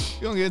 bruh,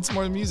 we're gonna get into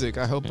more music.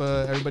 I hope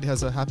everybody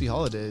has a happy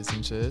holidays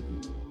and shit.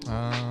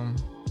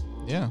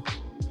 Yeah.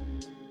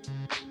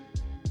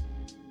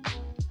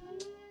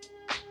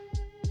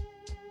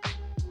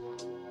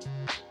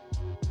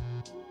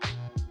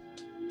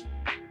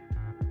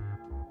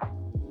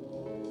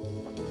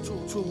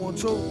 Two, 1,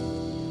 2.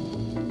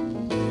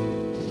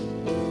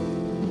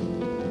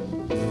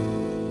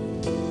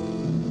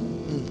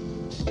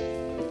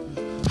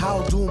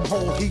 How doom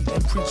hold heat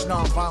and preach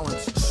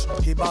non-violence.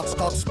 He about to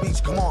start the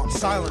speech, come on,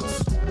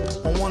 silence.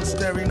 On one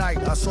starry night,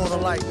 I saw the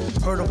light.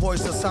 Heard a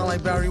voice that sounded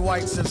like Barry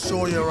White, said,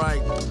 sure you're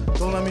right.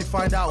 Don't let me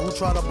find out who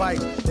tried to bite.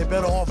 They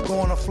better off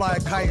going to fly a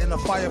kite in a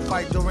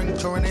firefight during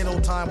tornado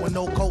time with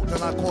no coat,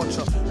 then I caught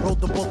ya. Wrote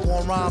the book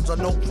on rhymes, a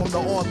note from the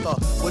author.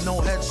 With no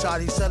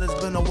headshot, he said it's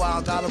been a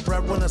while. Got a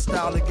breadwinner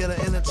style to get an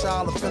inner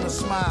child to finna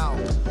smile.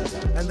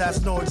 And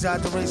that's no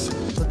exaggeration.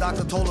 The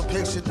doctor told the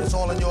patient it's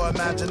all in your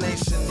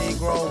imagination,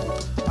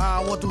 Negro.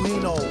 What do he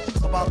know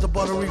about the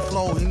buttery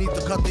flow? He need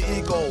to cut the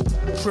ego.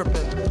 Tripping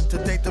to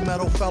date the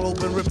metal fellow,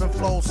 been ripping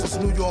flows since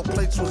New York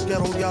plates was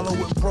ghetto yellow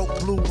with broke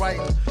blue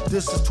writing.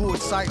 This is too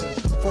exciting.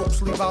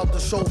 Folks leave out the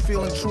show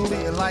feeling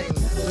truly enlightened.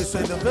 They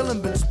say the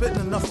villain been spitting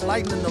enough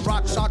lightning. The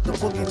rock shot the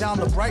boogie down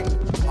to Brighton.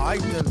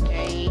 Alright then.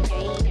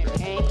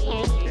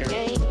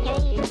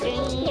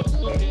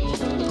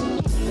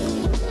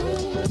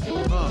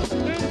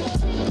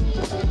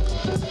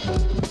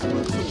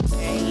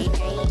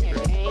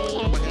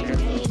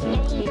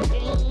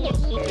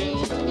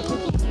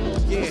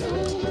 Yeah,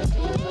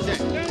 check,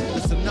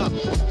 listen up.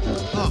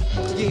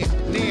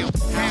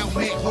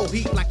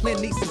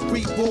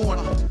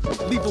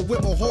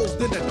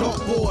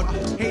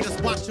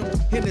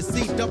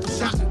 double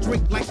shot and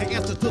drink like the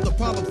answer to the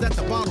problems at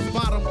the bottle's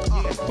bottom.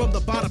 From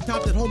the bottom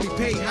top that homie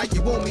paid, how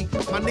you want me?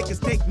 My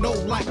niggas take no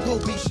like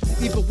Kobe.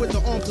 Even with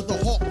the arms of the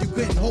hawk, you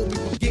couldn't hold me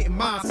from getting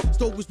mine.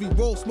 Stories we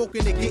roll,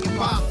 smoking and getting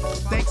by.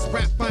 Thanks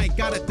rap, I ain't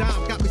got a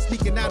dime. Got me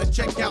sneaking out and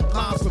check out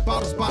lines with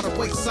bottles by the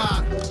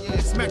wayside.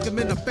 Smack him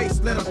in the face,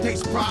 let him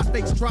taste pride.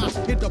 Fakes try,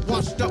 end up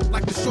washed up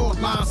like the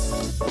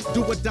shorelines.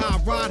 Do or die,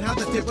 ride how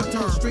the tip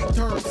turn, street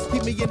turns.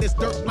 Keep me in this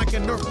dirt like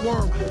an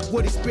earthworm.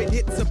 Woody spit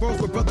hits and burns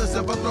where brothers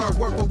ever learn.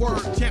 Word for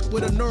word, champ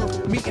with a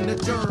nerve, meeting the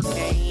germ.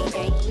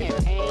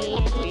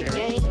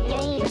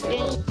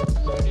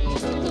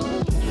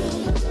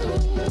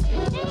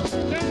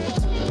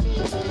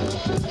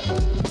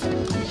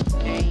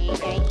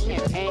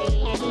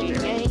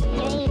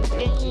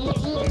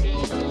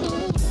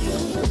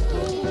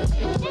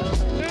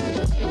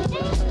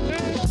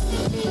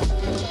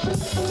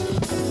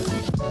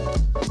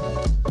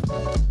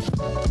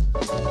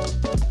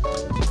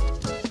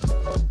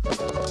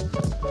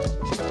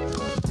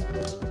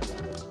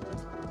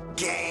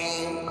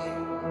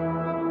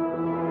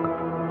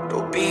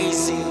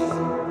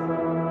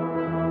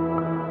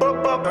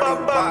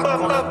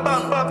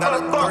 Got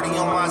a 30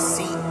 on my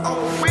seat. Oh,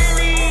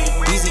 really?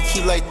 Easy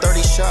keep like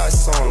 30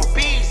 shots on him.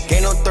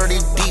 Gain on 30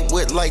 deep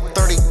with like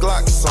 30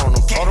 Glocks on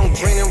them. All them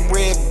green and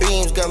red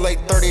beams got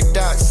like 30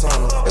 dots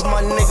on them. If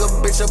my nigga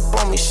bitch up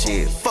on me,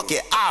 shit, fuck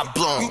it, I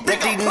blow him.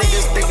 Think these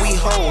niggas think we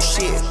hold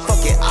shit,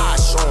 fuck it, I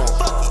show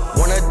him.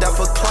 Wanna die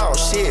for clout,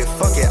 shit,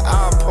 fuck it,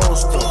 I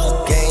post them.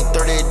 Gain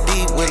 30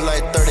 deep with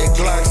like 30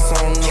 Glocks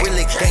on them.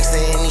 Really gangsta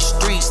in these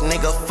streets,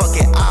 nigga, fuck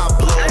it, I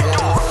blow him.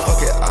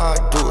 Fuck it, I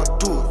do it,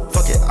 do it.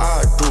 Fuck it,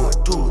 I do it,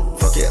 do it.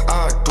 Fuck it,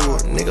 I do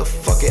it, nigga.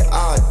 Fuck it,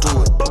 I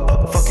do it.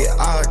 Fuck it,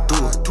 I do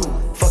it, do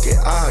it. Fuck it,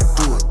 I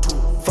do it.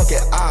 Fuck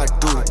it, I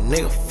do it,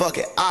 nigga. Fuck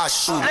it, I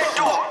shoot it.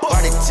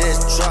 Party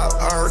just dropped,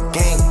 our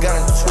gang got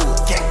into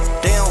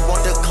it. They don't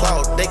want the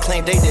clout, they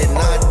claim they did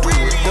not do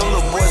it. Them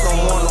little boys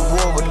don't want to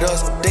war with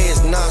us, they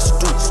is not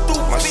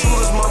stupid. My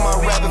shooters, my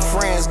rapping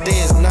friends, they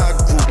is not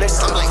group.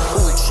 I'm like,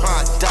 who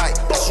try to die?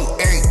 I shoot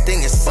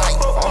everything in sight.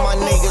 All my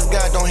niggas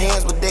got no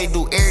hands, but they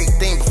do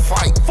everything but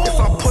fight. If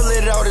I pull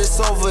it out, it's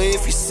over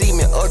if you see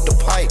me up the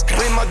pipe.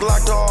 Bring my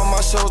Glock to all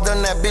my shows,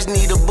 then that bitch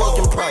need a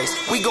booking price.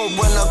 We gon'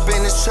 run up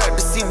in this trap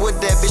to see what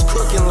that bitch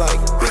cooking like.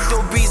 Big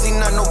dope beezy,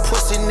 not no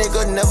pussy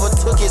nigga, never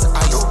took his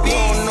ice. You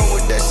don't know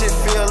what that shit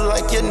feel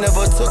like, you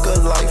never took a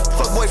life.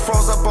 Fuck boy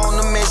froze up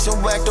on the mission,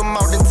 whacked him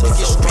out and took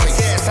his straight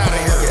ass out of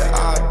here. Yeah,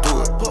 I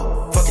do it.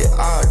 Fuck it,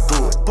 I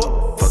do it.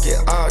 Fuck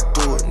it, I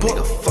do it.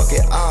 Nigga, fuck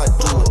it, I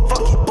do it.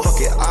 Fuck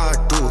it, I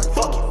do it.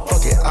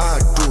 Fuck it, I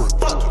do it.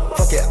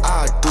 Fuck it,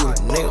 I do it.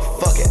 Nigga,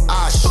 fuck it,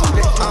 I shoot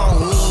it. I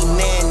don't need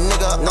nan,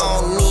 nigga. I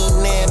don't need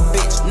nan,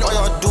 bitch. All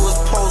y'all do is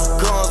pose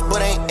guns,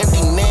 but ain't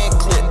empty nan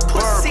clip.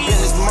 Bird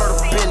business, murder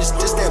business,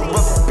 just that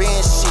rubber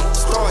band shit.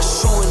 Start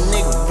shooting,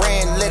 nigga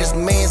ran, let his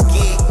mans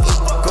get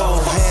eat. Go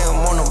ham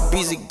on him,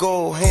 busy,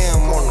 go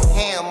ham on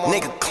him.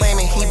 Nigga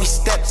claiming he be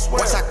steps.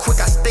 Watch how quick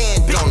I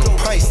stand on him.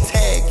 Price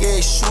tag, yeah,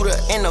 shooter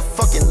in the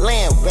fucking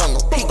land on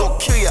him. He gon'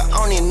 kill ya,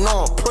 I don't even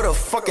know him. Put a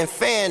fucking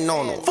fan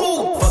on him.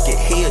 Fool, fuck it,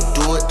 he'll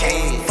do it.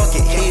 Fuck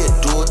it, he'll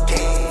do it.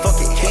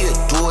 Fuck it, he'll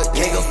do it.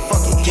 Nigga,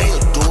 fuck it, he'll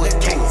do it.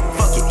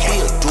 Fuck it,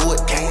 he'll do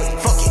it.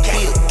 Fuck it,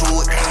 he'll do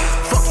it.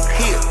 Fuck it,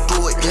 he'll do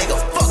it. Nigga,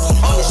 fuck it,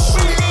 he'll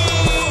shoot it.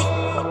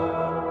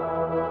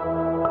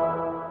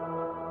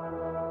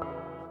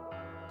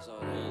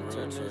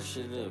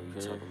 Shit up,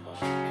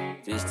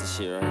 this the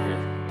shit right here.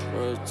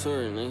 World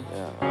tour, nigga.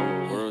 Yeah,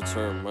 I'm a world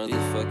tour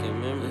motherfucking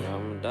member.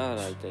 I'ma die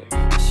like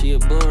that. She a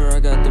blower, I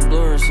got the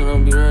blower, so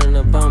don't be running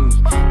up on me.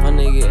 My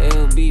nigga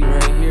LB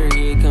right here,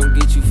 he ain't come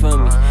get you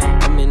from me.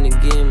 I'm in the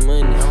getting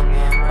money.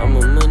 I'm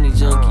a money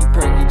junkie,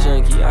 perky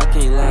junkie. I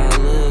can't lie, I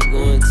love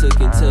going to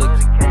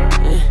Kentucky.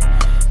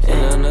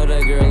 And I know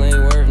that girl ain't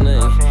worth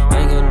nothing.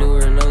 I ain't gon' do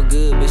her no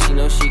good, but she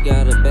know she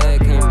got a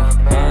bag coming.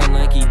 Buying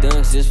Nike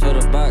Dunks just for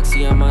the box,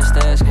 see how my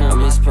stash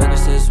coming. It's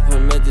Percocets with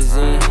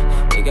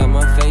promethazine. They got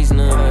my face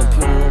numb, I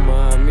put on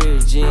my Mary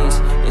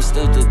jeans. It's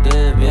stuff to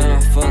dub, yeah.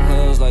 I fuck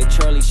hoes like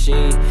Charlie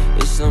Sheen.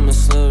 It's summer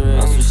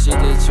slurry, I'm some shit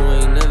that you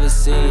ain't never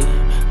seen.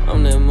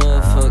 I'm that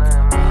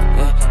motherfucker.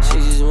 Yeah, she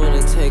just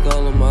wanna take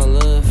all of my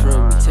love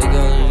from me, take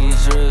all of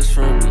these drugs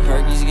from me.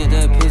 Perkies get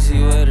that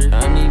pussy wetter.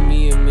 I need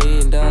me $1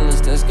 million,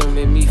 that's gonna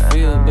make me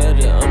feel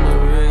better. I'm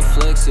a real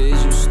flexer,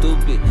 is you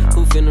stupid?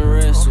 Who finna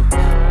wrestle?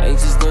 Hey,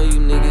 just know you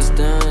niggas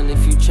dying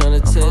if you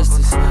tryna test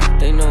us.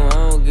 They know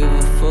I don't give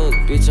a fuck,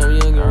 bitch, I'm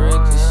young and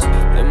reckless.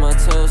 And my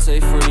toes say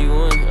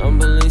 41, I'm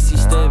Balenci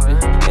stepping.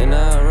 And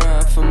I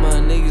ride for my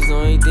niggas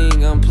on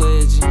anything I'm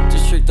pledging.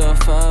 Just tricked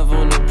off 5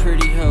 on a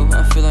pretty hoe,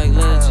 I feel like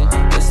legend.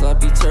 That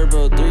sloppy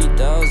turbo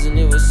 3000,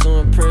 it was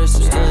so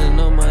impressive. I'm standing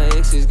on my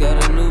exes,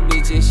 got a new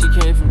bitch and she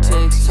came from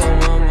Texas. Told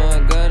mama I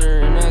got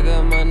her and I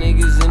got my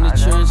niggas in the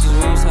trenches.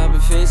 We was hopping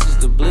fences,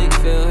 the blick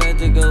fell, had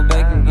to go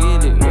back and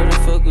get it. Where the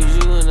fuck was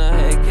you when I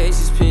had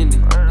cases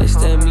pending? They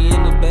stabbed me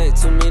in the back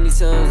too many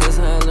times, that's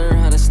how I learned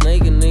how to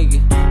snake a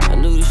nigga. I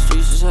knew the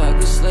streets was hot,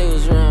 cause Slay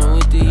was around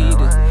with the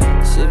heaters.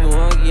 Sippin'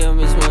 walkie, I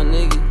miss my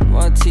nigga,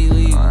 YT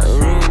leave, a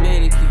real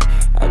mannequin.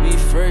 I be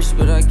fresh,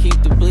 but I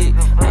keep the blick.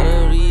 I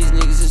know these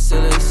niggas that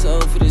sell their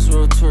soul for this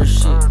world tour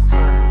shit.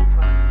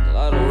 A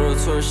lot of world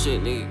tour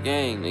shit, nigga.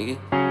 Gang, nigga.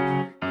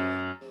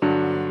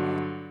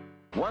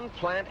 One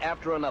plant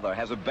after another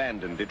has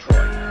abandoned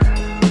Detroit.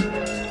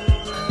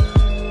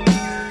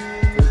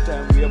 First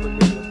time we ever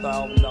made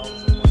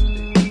 $1,000 in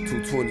one day.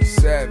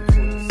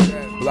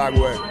 227,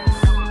 Blockway.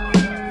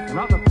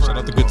 Shout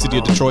out the good city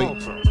of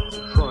Detroit.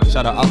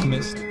 Shout out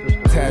Alchemist.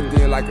 Tapped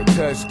in like a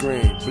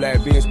touchscreen.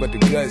 Black beans, but the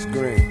guts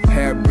green.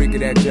 Half brick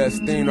of that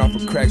Justine off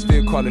a crack.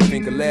 Still call it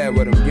Finker Lab.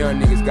 Where them young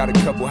niggas got a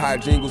couple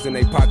hot jingles in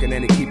they pocket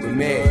and they keep it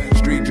mad.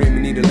 Street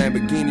dreaming, need a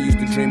Lamborghini. Used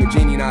to dream of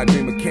genie, now I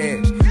dream of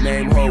cash.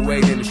 Name whole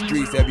weight in the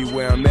streets.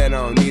 Everywhere I'm at, I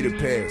don't need a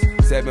pass.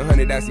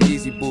 700, that's an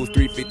easy boost.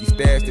 350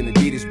 stashed in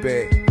Adidas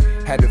bag.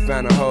 Had to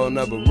find a whole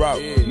nother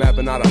route,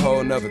 mapping out a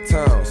whole nother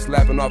town,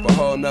 slapping off a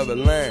whole nother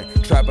line,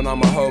 trapping on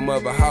my whole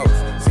mother house.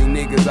 See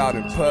niggas out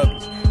in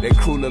public, they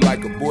crew look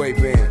like a boy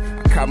band.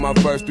 I caught my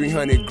first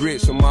 300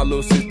 grits from my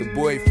little sister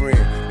boyfriend.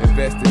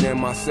 Invested in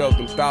myself,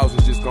 them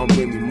thousands just gon'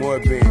 bring me more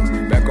bands.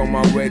 Back on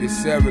my way to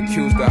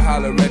Syracuse to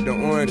holler at the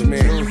Orange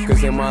Man.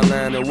 Cause in my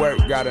line of work,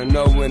 gotta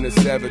know when to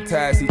sever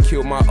ties. He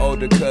killed my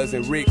older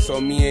cousin Rick,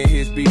 so me and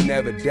his beef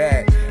never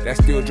died. That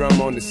steel drum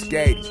on the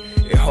skate.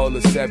 It hold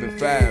a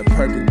 7.5,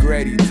 Perkin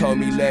Grady told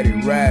me let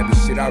it ride, but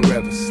shit I'd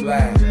rather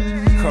slide.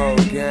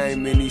 Cold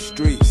game in these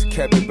streets,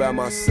 kept it by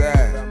my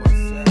side.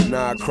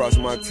 Now I cross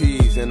my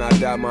T's and I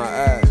dot my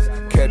I's.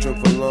 Catch 'em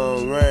for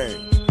long range,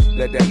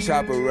 let that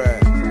chopper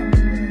ride.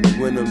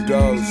 When them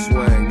doors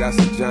swing, that's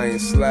a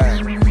giant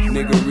slide.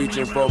 Nigga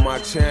reaching for my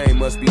chain,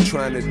 must be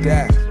trying to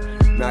die.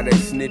 Now they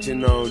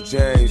snitching on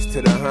James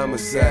to the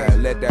homicide.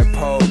 Let that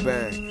pole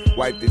bang,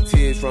 wipe the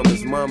tears from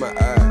his mama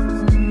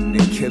eyes.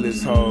 They kill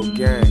his whole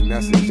gang,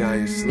 that's a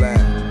giant slab.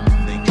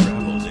 They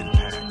traveled in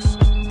packs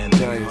and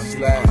giant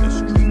slab. on the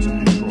streets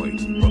of Detroit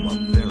from a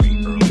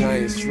very early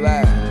giant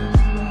slab.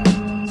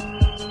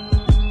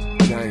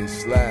 Giant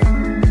slab.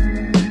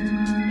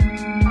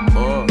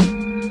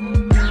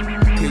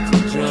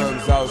 Picture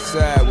drums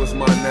outside was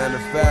my 9 to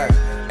 5.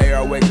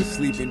 I wake a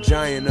sleeping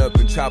giant up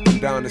and chop him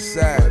down the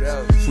side.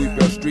 Sweep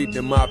your street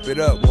then mop it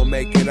up, won't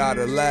make it out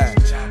alive.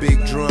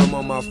 Big drum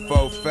on my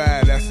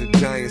 4-5, that's a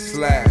giant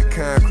slide.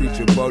 Concrete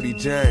your Bodie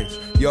James,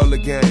 Yola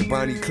gang,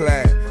 Bonnie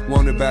Clyde.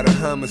 Wanted by the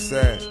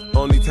homicide.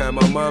 Only time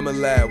my mama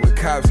lied when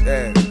cops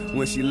asked.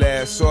 When she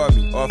last saw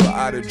me, off her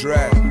out of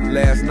drive.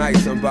 Last night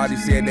somebody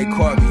said they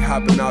caught me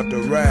hopping out the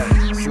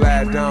ride.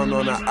 Slide down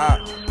on the op,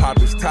 pop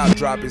his top,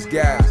 drop his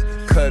gas.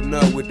 Cutting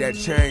up with that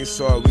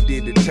chainsaw, we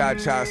did the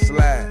cha-cha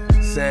slide.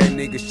 Same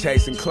niggas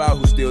chasing clout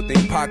who still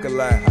think Pac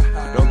alive.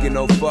 Don't get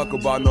no fuck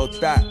about no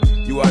thought,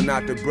 you are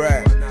not the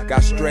brag.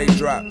 Got straight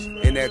drop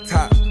in that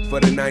top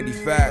for the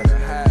 95.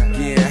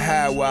 Getting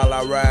high while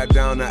I ride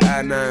down the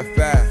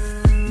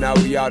I-95. Now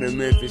we out in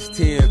Memphis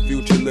 10,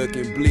 future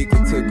looking bleak.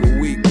 It took a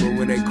week, but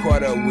when they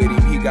caught up with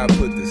him, he got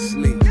put to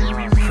sleep.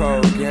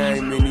 Cold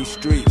game in these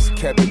streets,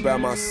 kept it by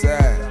my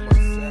side.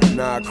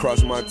 Now I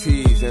cross my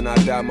T's and I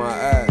dot my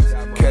I's.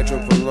 Catch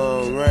 'em for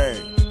long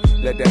range,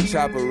 let that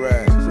chopper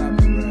ride.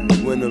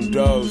 When them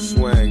doors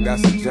swing,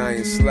 that's a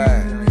giant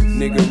slide.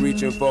 Nigga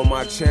reaching for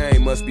my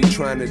chain, must be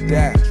trying to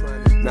die.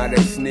 Now they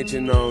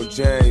snitching on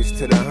James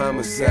to the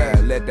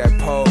homicide. Let that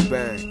pole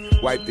bang,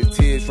 wipe the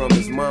tears from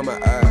his mama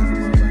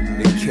eyes.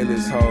 They kill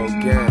his whole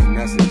gang,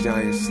 that's a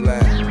giant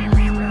slide.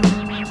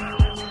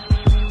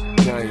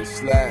 Giant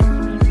slide.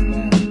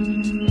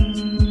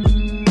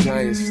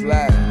 Giant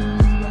slide.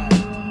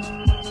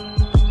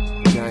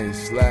 Giant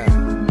slide.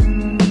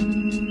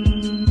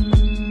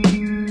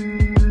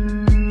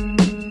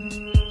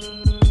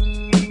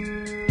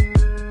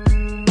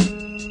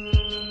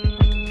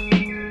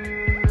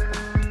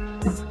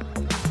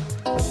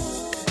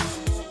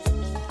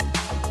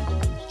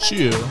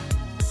 Chill.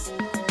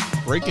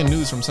 Breaking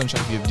news from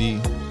Sunshine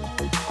VFD.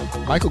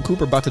 Michael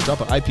Cooper about to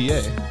drop an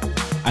IPA.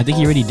 I think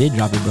he already did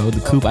drop it, bro. The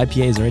Coop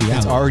IPA is already out.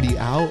 It's already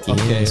out? Yeah,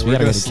 Okay, so we're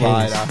gotta going go to to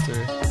slide Case. after.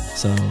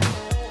 So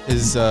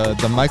Is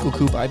the Michael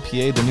Coop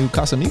IPA the new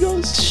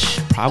Casamigos?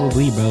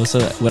 Probably, bro. So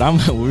what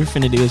we're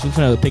finna do is we're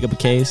finna pick up a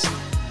case,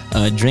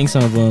 drink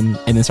some of them,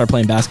 and then start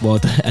playing basketball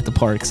at the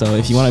park. So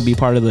if you want to be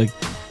part of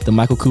the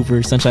Michael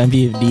Cooper Sunshine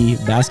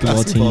VFD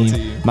basketball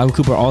team, Michael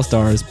Cooper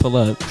All-Stars, pull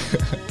up.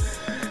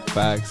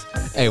 Facts.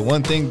 Hey,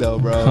 one thing though,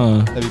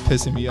 bro, that be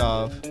pissing me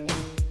off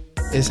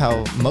is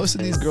how most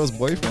of these girls'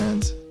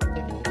 boyfriends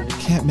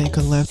can't make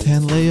a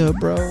left-hand layup,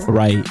 bro.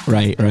 Right.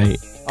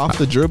 Off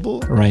the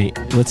dribble? Right.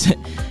 Let's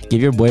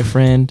give your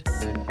boyfriend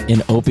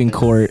an open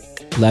court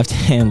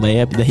left-hand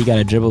layup that he got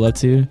to dribble up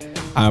to.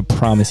 I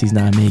promise he's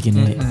not making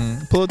it.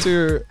 Pull it to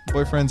your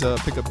boyfriend's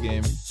pickup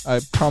game. I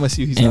promise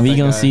you he's not and that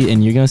guy.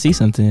 And you're gonna see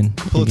something.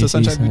 Pull it to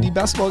Sunshine VFD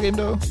basketball game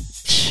though.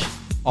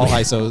 All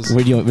ISOs.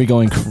 We're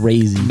going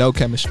crazy. No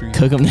chemistry.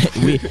 Cook 'em.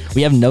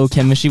 We have no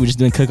chemistry. We're just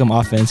doing cook 'em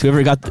offense.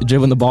 Whoever got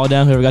dribbling the ball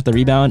down, whoever got the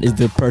rebound is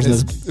the person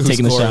that's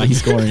taking the shot. He's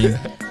scoring.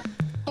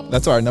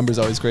 That's why our number's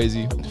always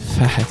crazy.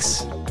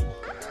 Facts.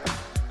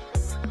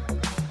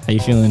 How you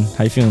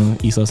feeling,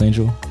 East Los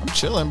Angel? I'm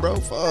chilling, bro.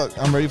 Fuck.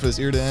 I'm ready for this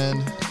year to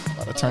end.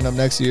 About to turn up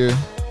next year.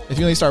 if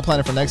you only start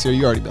planning for next year,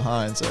 you're already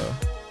behind. So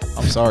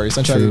I'm sorry,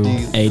 Sunshine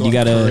VFD. Hey, you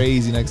got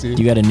crazy next year.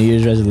 You got a New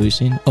Year's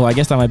resolution? Oh, I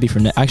guess that might be for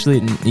actually.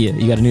 Yeah,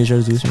 you got a New Year's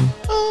resolution?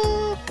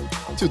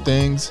 2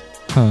 things.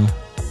 Huh.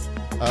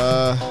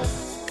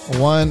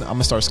 One, I'm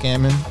gonna start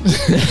scamming.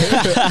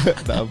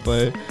 Nah,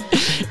 but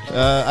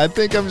I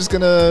think I'm just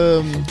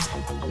gonna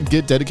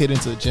get dedicated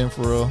into the gym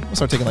for real. I'm gonna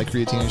start taking like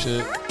creatine and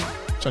shit.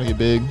 Trying to get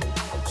big.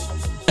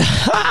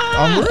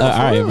 All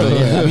right, bro.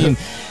 Yeah. I mean,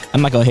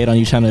 I'm not gonna hate on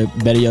you trying to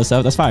better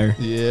yourself. That's fire.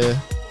 Yeah.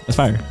 That's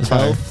fire. That's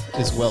fire. Health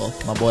is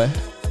wealth, my boy.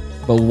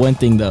 But one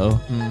thing though,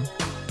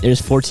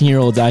 there's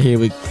 14-year-olds out here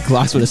with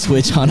Glocks with a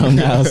switch on them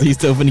now, so you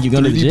still finna keep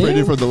going to the gym.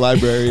 Printed from the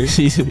library.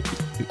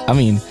 I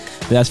mean,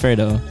 but that's fair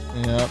though.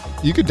 Yeah,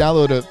 you could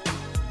download a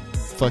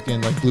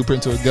fucking like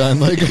blueprint to a gun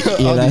like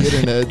on the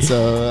internet.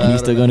 So and you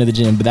still going to the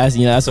gym, but that's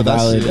that's a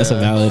valid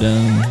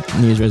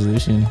New Year's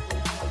resolution.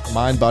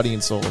 Mind, body,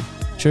 and soul.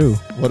 True.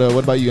 What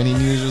about you? Any New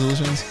Year's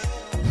resolutions?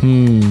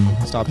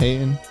 Stop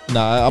hating.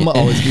 Nah, I'm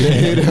always be a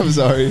hater. I'm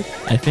sorry.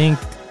 I think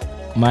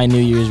my New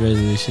Year's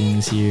resolution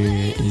this year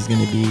is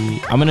gonna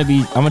be I'm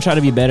gonna try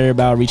to be better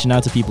about reaching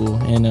out to people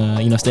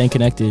and staying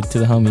connected to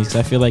the homies, because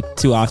I feel like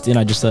too often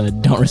I just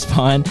don't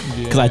respond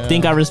because I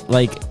think I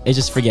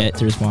just forget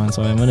to respond.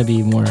 So I'm gonna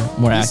be more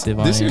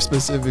active on this it. Year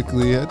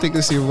specifically. I think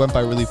this year went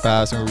by really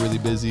fast and we're really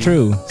busy.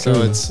 True.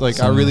 It's like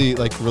I really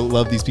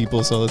love these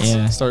people, so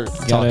let's start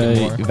talking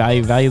more.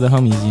 Value the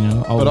homies,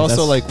 always. But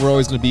also we're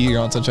always gonna be here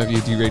on Sunshine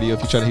VFD Radio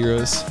if you try to hear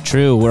us.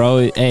 True. We're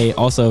always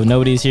also if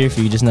nobody's here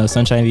for you, just know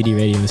Sunshine VFD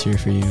Radio is here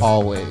for you.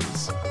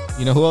 Always.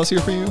 You know who else here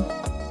for you?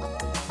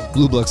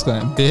 Blue Bloods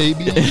Clan,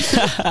 baby.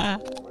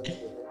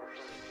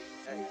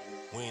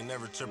 We ain't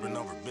never tripping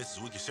over bitches,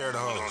 we can share the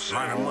hoes.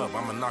 Line them up,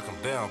 I'ma knock them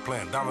down,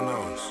 playing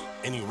dominoes.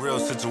 Any real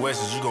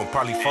situations, you gon'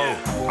 probably fold.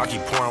 I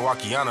keep pouring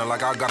Wakiana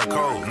like I got a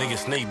cold.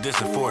 Niggas sneak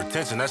dissing for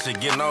attention, that shit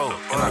getting old.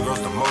 And I gross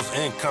the most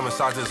income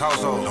inside this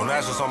household. Don't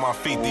ask us on my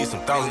feet, these some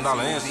 $1,000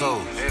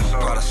 insoles.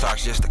 Brought the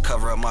socks just to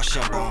cover up my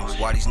shin bones.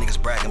 Why these niggas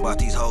bragging about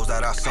these hoes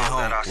that I sent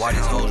home? Why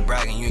these hoes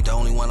bragging, you ain't the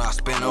only one I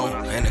spin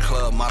on. In the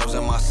club, models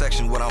in my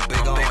section, what I'm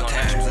big on.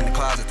 Tantrums in the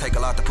closet, take a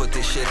lot to put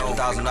this shit on.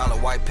 $1,000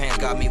 white pants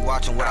got me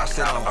watching what I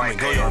sit on. I'm in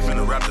Goyard,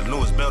 finna wrap the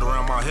newest belt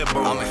around my hip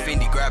bone. I'm in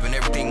Fendi grabbing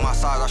everything my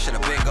size, I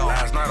should've been gone.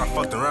 Last night I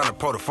fucked around and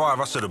pulled a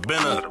 5, I should've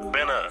been up.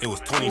 It was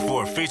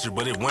 24 feature,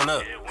 but it went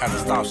up. Had to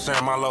stop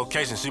sharing my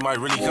location, she might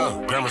really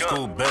come. Grammar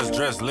school best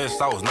dressed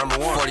list, I was number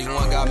 1.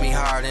 41 got me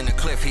higher than the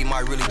cliff, he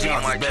might really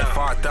jump. I just bet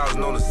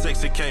 5,000 on the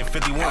 6, it came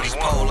 51. I just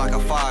pulled like a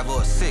 5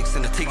 or a 6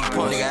 in the tiki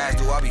punch. Nigga asked,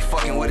 do I be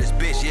fucking with his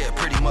bitch? Yeah,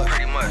 pretty much.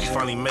 You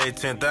finally made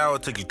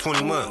 10,000, took you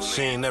 20 months.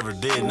 She ain't never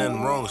did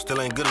nothing wrong, still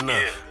ain't good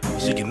enough.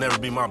 She can never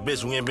be my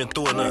bitch, we ain't been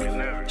through enough.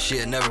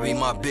 She'll never be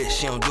my bitch,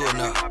 she don't do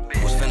enough.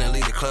 Was finna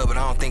leave the club, but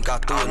I don't think I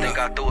threw enough.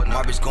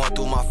 My bitch going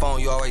through my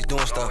phone, you always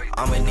doing stuff.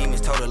 I'm in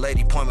Neiman's, told the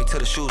lady, point me to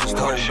the shoes and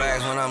stuff. Holding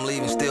bags when I'm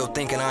leaving, still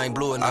thinking I ain't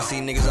blue enough. I see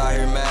niggas out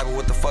here mad, but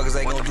what the fuck is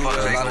they gonna do?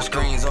 There's a lot of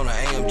screens on the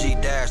AMG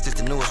dash, this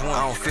the newest one.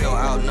 I don't feel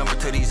outnumbered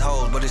to these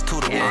hoes, but it's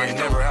 2 to 1. I ain't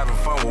never having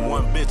fun with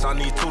one bitch, I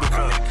need 2 to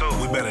come.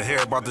 We better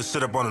hear about this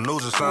shit up on the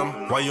news or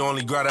something. Why you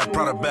only grab that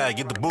product bag,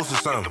 get the boost or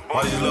something?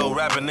 Why these little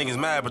rapping niggas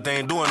mad, but they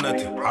ain't doing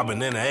nothing? I've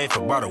been in the A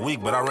for about a week,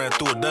 but I ran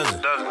through a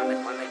dozen.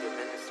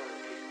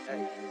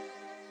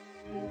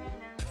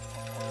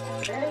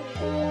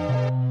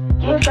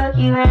 Can't fuck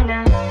you in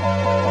the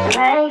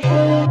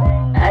backseat.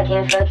 I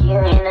can't fuck you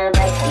in the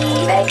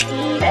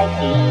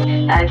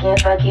backseat. I can't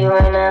fuck you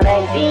in the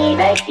backseat.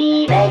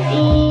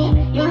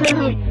 You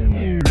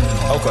listen.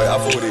 Okay, I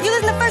fooled it. You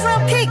listen to first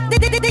round pick.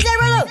 DJ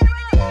Rollo.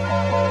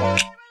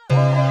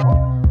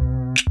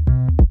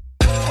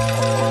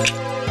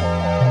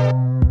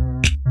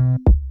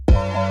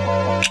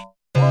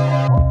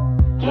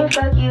 Can't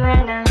fuck you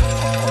in the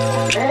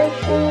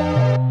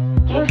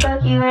backseat. Can't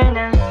fuck you in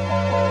the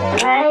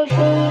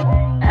backseat.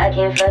 I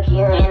can't fuck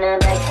you in the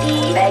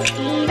backseat.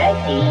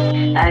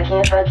 I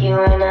can't fuck you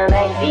in the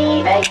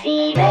backseat.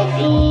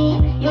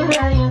 You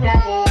know you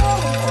got it.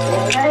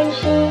 That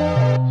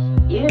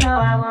shit. You know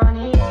I want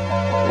it.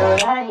 No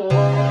lying.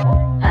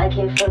 I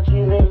can't fuck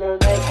you in the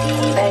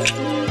backseat.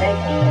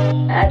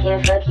 I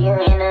can't fuck you in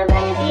the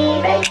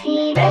backseat.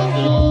 You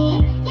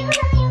know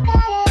you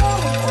got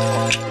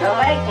it. No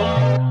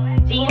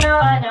acting. See, you know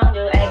I don't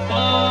do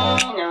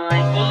acting. No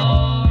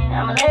acting.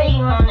 I'ma let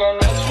you on the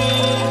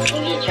matrix. You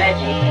get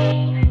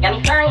tragic. Got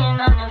me flying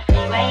on the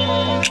freeway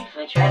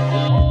for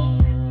traffic.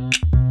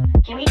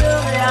 Can we do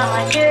it without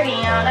my jury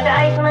on? Let the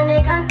ice on my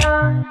neck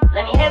unthaw.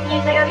 Let me help you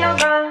take off your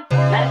bra.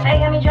 Matter of fact,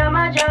 got me drop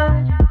my jaw.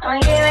 I'ma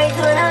get right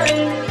to another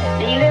leave.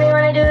 Do you really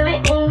wanna do it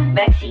with me?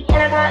 Backseat in a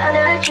car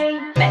under a tree.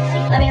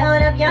 Backseat, let me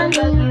hold up your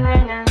knee.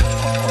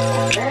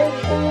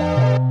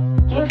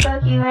 Can't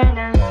fuck you in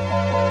the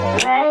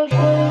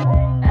backseat.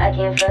 I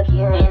can't fuck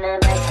you in the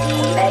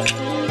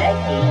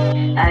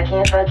backseat. I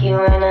can't fuck you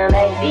in the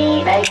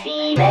backseat.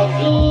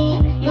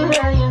 You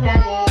know you got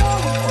it.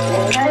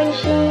 That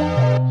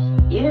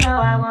shit. You know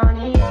I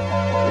want it.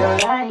 No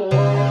lying.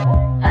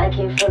 I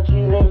can't fuck you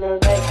in the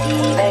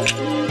backseat.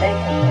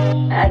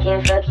 I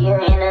can't fuck you in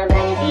the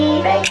backseat.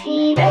 You know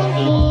you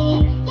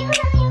got it.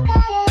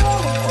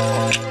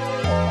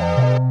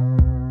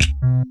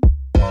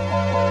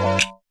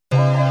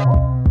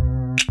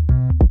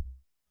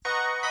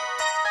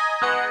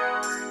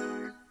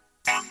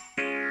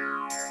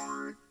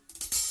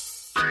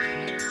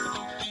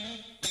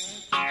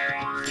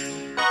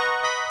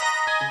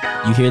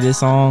 You hear this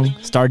song,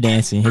 start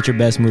dancing, hit your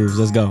best moves.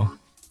 Let's go.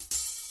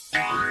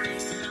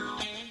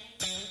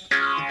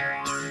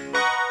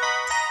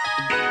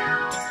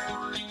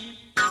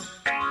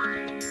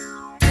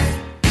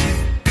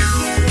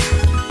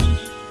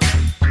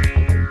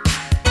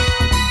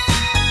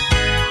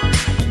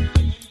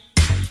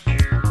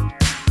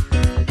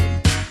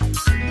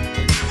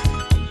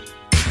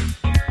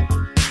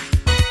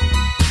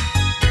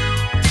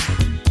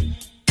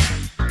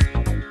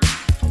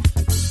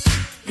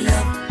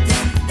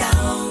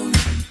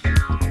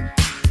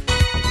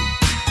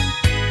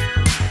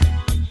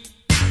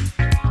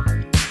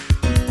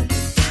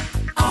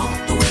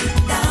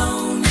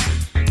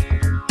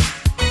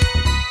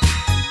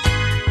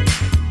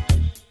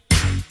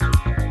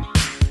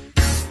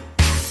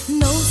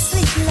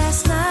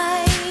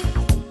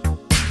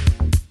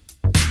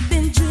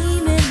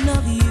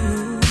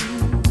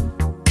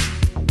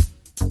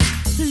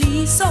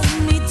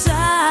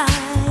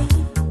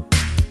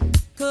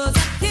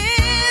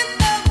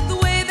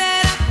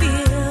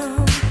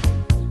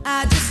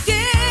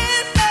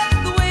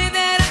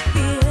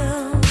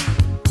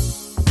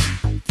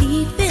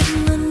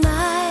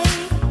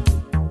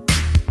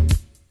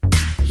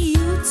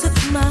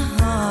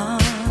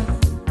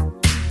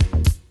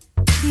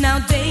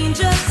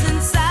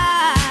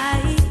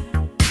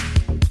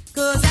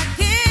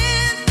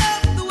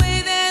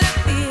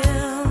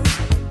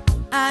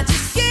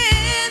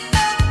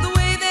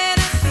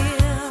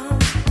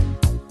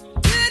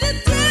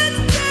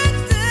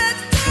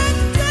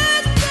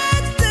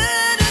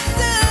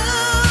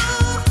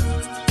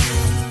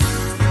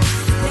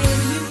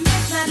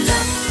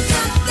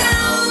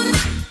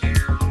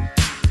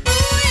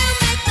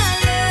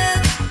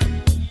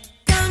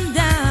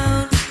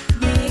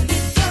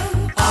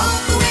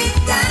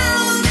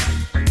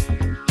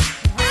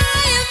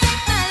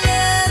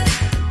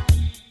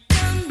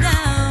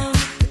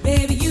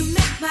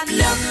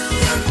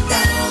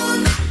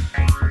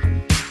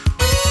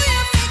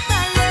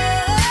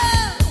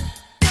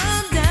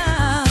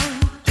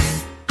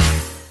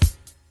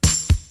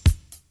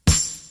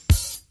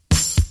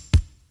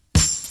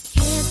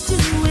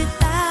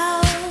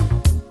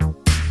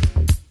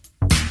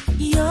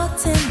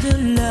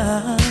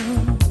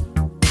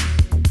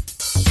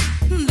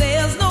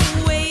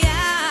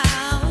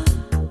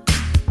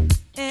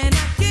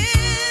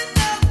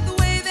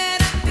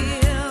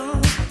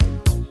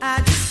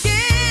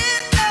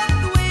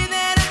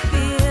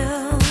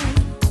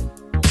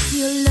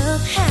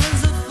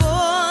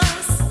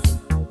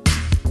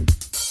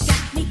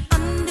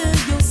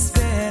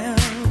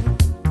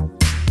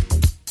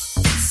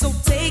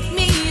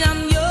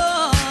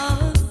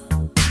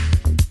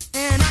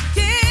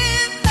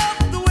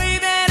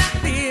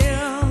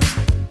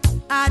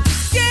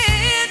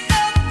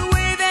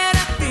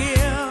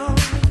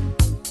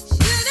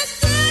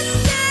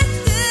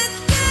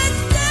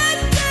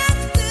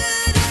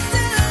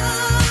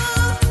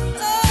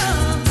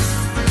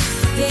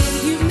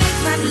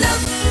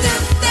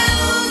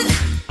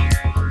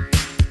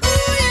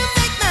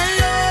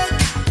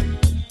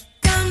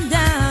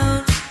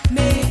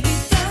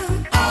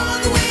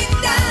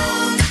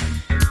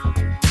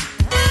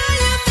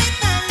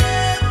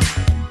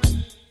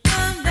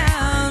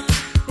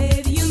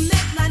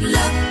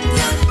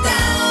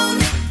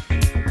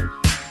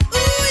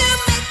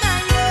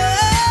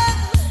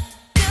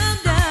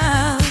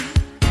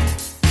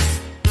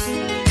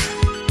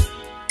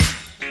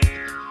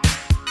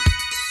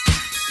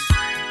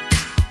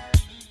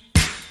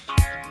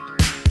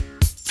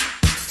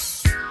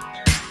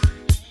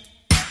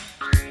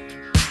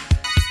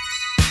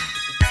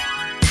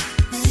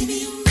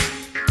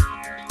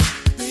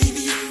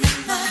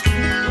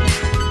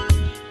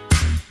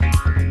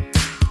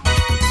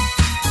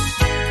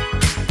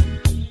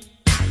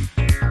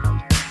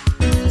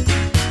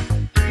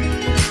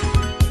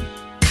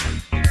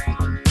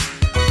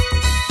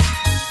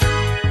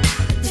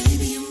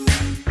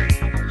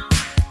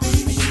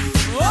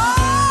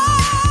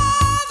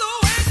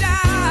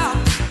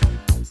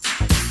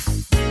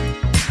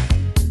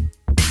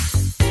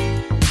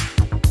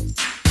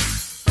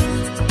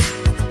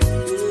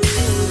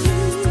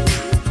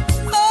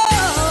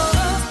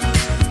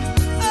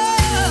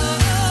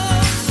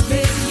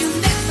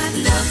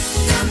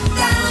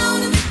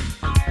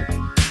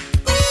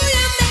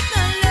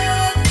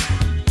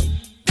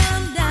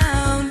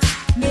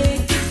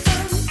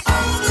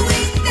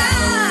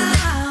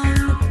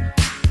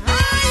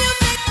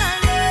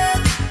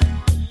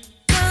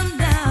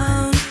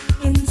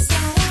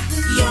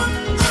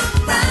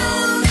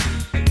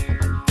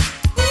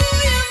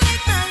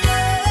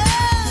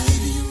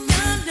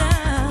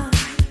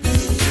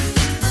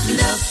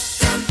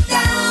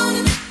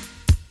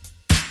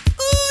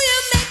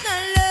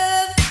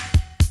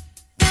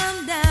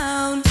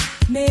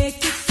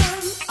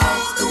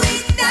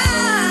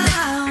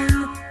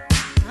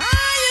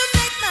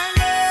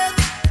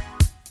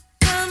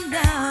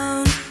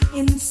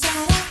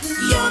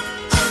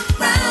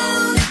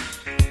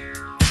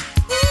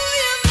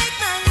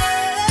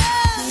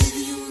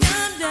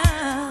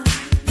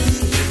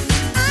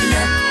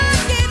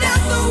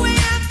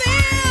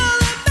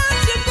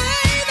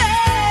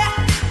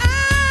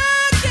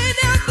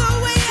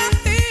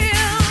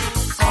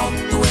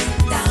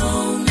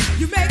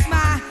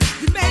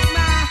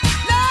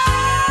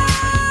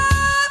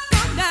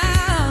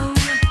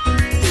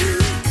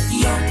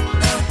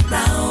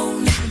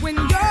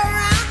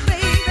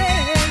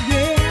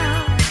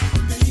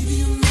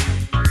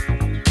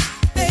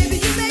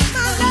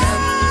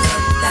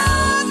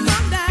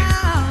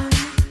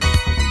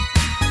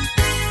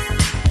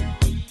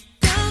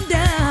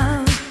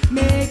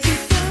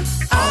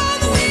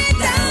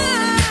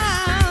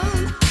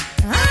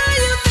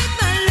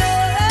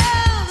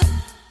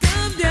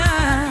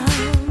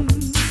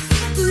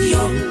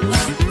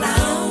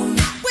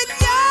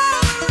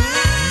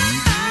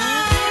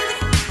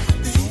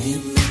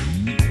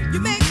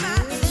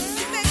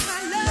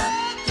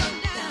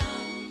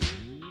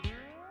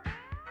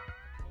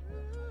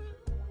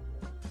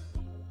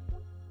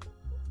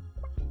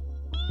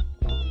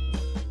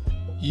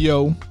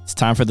 Yo. It's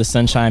time for the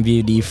Sunshine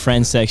VFD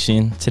friend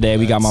section. Today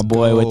we got my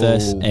boy with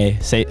us. Hey,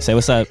 say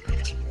what's up.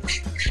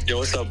 Yo,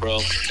 what's up, bro?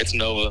 It's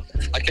Nova.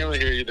 I can't really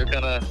hear you. They're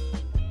kind of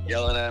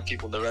yelling at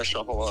people in the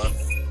restaurant. Hold on.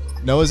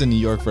 Noah's in New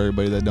York for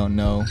everybody that don't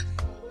know.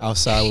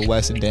 Outside with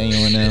Wes and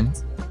Daniel and them.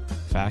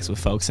 Facts with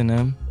folks in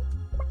them.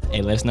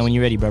 Hey, let us know when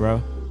you're ready,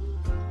 bro.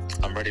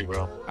 I'm ready, bro.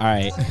 All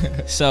right.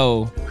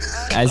 So,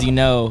 as you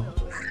know,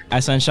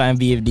 at Sunshine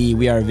VFD,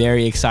 we are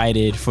very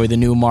excited for the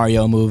new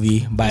Mario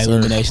movie by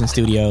Illumination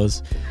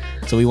Studios.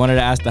 So we wanted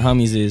to ask the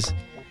homies is,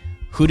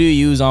 who do you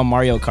use on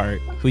Mario Kart?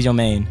 Who's your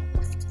main?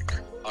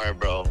 All right,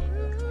 bro.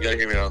 You gotta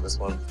hear me out on this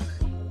one.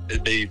 It's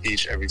Baby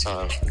Peach every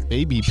time.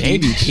 Baby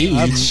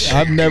Peach?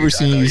 I've never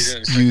seen you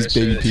use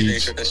Baby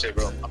Peach. That shit,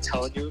 bro. I'm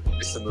telling you,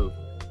 it's the move.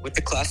 With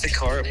the classic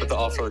cart, with the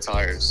off-road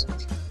tires.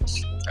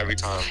 Every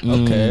time.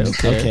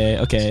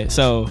 Okay.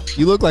 So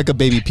you look like a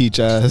Baby Peach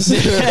ass.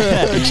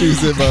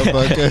 Choose it,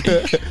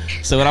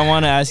 motherfucker. So what I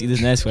want to ask you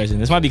this next question.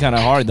 This might be kind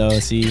of hard though.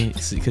 See,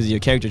 because of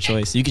your character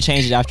choice. So you can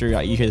change it after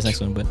you hear this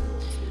next one. But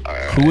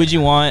who would you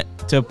want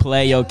to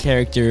play your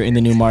character in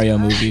the new Mario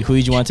movie? Who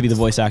would you want to be the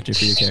voice actor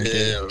for your character?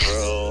 Yeah,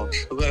 bro.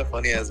 Who got a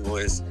funny ass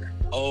voice?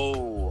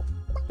 Oh.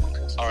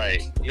 All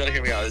right. You gotta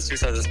hear me out. There's two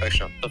sides of the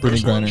spectrum. The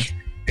first one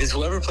is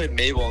whoever played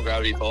Mabel in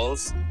Gravity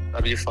Falls.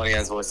 That'd be a funny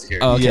ass voice to hear.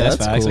 Oh, okay, yeah, that's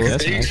facts. Cool.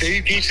 Okay,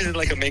 Baby Peach isn't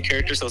like a main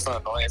character, so it's not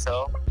annoying as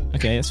hell.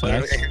 Okay, that's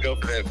facts. I could go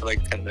for that for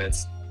like 10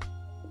 minutes.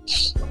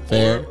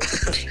 Fair.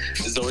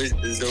 Zoe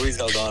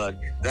Saldana.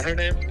 Is that her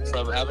name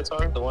from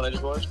Avatar, the one I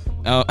just watched?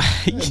 Oh,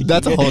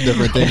 that's a whole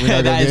different thing. We're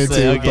not gonna get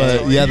into,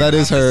 but yeah, that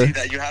is her.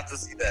 You have to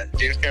see that.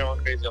 James Cameron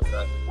went crazy off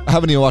that. I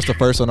haven't even watched the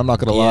first one. I'm not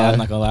gonna lie. I'm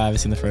not gonna lie. I haven't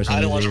seen the first one.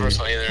 I didn't watch the first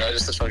one either. I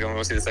just felt like I'm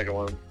gonna see the second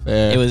one.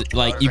 Fair. It was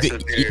like you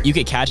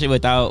could catch it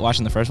without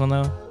watching the first one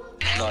though.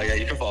 No, yeah,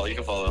 you can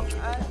follow.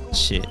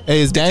 Shit. Hey,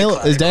 is Daniel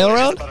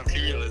around?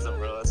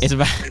 It's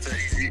about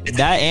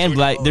that and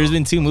Black. There's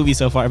been 2 movies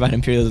so far about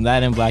imperialism.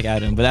 That and Black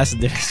Adam, but that's a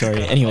different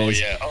story.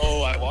 Anyways.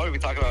 Why are we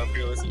talking about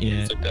imperialism?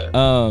 Yeah.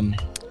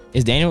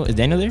 Is Daniel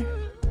there?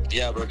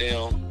 Yeah, bro.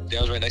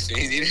 Daniel's right next to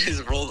me. He's eating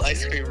his rolled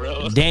ice cream,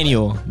 bro.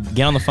 Daniel,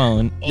 get on the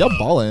phone. Y'all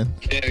balling.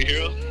 Daniel,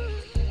 hero.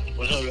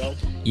 What's up, yo?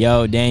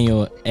 Yo,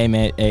 Daniel. Hey,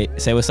 man. Hey,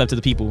 say what's up to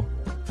the people.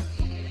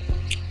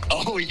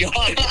 Oh, yo,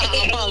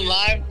 I'm on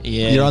live.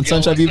 Yeah, you're on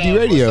Sunshine VFD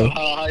Radio.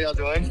 How y'all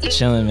doing?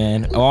 Chilling,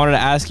 man. I wanted to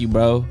ask you,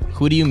 bro.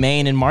 Who do you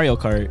main in Mario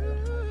Kart?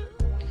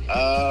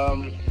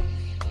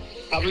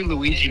 Probably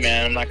Luigi,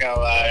 man. I'm not gonna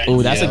lie.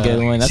 Oh, that's a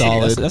good one. That's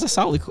solid. That's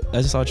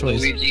a solid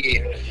choice.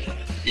 Luigi.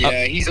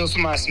 Yeah, he's also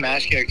my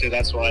Smash character.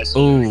 That's why.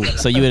 Ooh,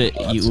 so I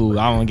don't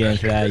want to get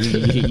into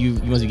that. You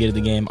must be good at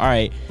the game. All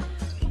right.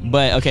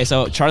 But okay,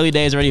 so Charlie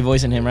Day is already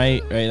voicing him,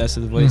 right? Right, that's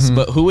the voice. Mm-hmm.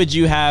 But who would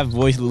you have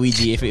voice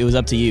Luigi if it was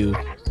up to you?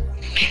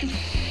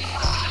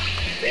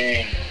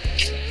 Dang.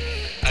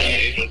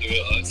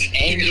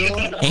 Angel?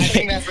 I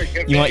think that's a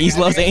good You want East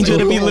Los Angel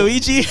to be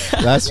Luigi?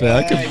 That's fair.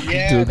 I could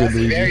do a good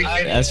Luigi.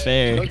 That's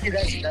fair.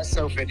 That's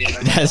so fitting.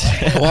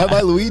 Why am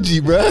I Luigi,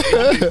 bro?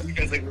 He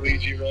feels like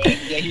Luigi, bro.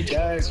 Yeah, he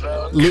does,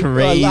 bro.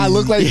 Crazy. I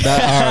look like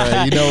that. All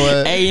right, you know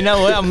what? Hey, you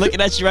know what? I'm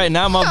looking at you right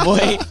now, my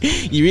boy.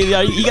 You really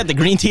are. You got the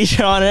green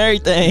t-shirt on and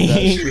everything.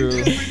 That's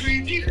true.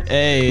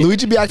 Hey.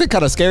 Luigi be acting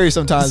kind of scary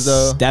sometimes,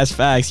 though. That's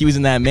facts. He was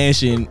in that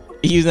mansion.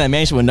 He was in that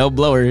mansion with no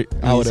blower.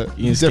 I would have.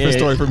 Different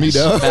story for me,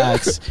 though.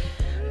 Facts.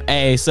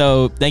 Hey,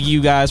 so thank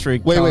you guys for.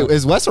 Wait.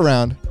 Is Wes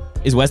around?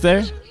 Is Wes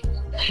there?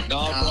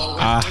 No, bro.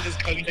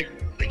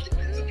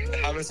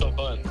 Having some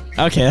fun.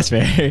 Okay, that's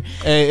fair.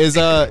 Hey,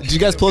 did you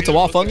guys pull it to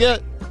Wafung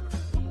yet?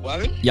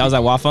 What? Y'all was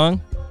at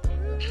Wafung?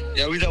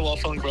 Yeah, we was at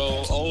Wafung,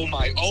 bro. Oh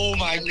my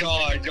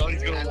God, yo,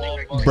 he's gonna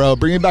Wafung. Bro,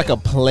 bring me back a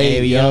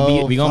plate, we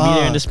gonna be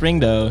there in the spring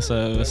though.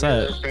 So what's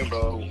up?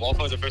 Bro.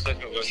 Wafung's the first place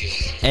we'll go to.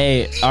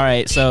 Hey, all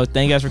right. So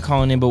thank you guys for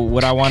calling in. But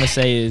what I want to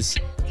say is,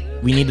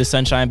 we need the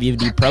Sunshine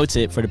VFD pro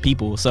tip for the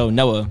people. So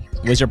Noah,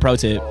 what's your pro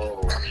tip?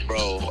 Oh,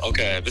 bro,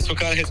 okay. This one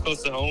kind of hits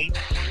close to home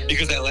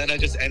because Atlanta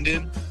just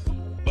ended.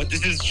 But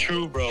this is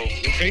true, bro.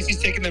 When Tracy's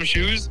taking them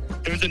shoes,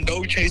 there's a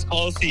no chase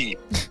policy.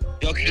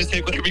 Y'all can just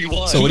take whatever you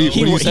want. So what are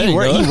you saying,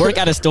 bro? He work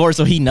at a store,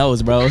 so he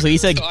knows, bro. So he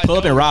said, pull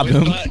up and rob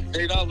him.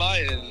 They're not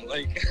lying.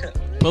 Like,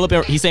 pull up.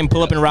 He's saying,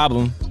 pull up and rob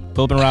him.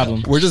 Pull up and rob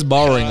him. We're just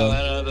borrowing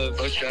them. The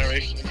first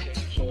generation.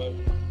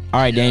 All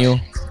right, Daniel,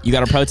 you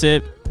got a pro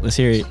tip? Let's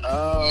hear it.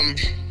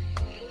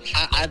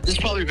 This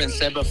probably been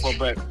said before,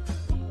 but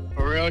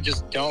for real,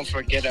 just don't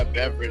forget a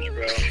beverage,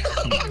 bro.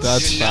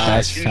 That's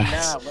facts.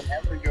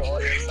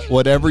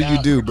 Whatever you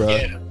do, bro.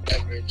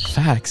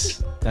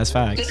 Facts. That's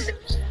facts.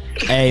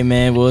 Hey,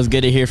 man. Well, it's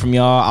good to hear from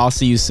y'all. I'll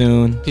see you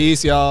soon.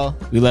 Peace, y'all.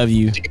 We love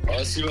you.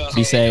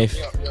 Be safe.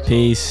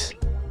 Peace.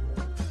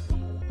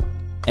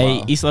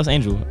 Hey, East Los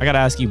Angel, I gotta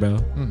ask you, bro.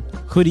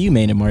 Who do you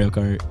main in Mario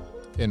Kart?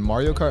 In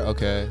Mario Kart?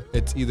 Okay.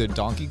 It's either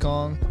Donkey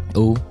Kong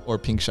or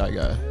Pink Shy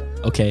Guy.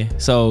 Okay.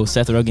 So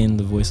Seth Rogen,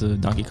 the voice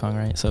of Donkey Kong,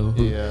 right? So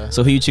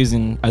who you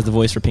choosing as the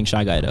voice for Pink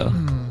Shy Guy, though?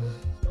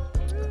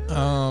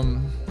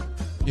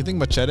 You think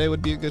Machete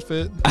would be a good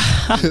fit?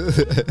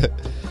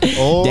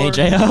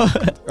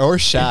 Or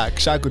Shaq.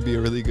 Shaq would be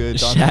a really good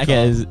Donkey Shaq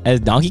Kong. as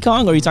Donkey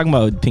Kong, or are you talking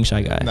about Pink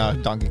Shy Guy? No,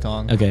 Donkey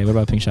Kong. Okay, what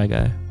about Pink Shy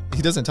Guy?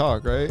 He doesn't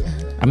talk, right?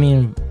 I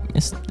mean,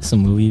 it's a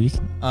movie.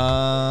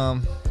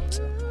 Probably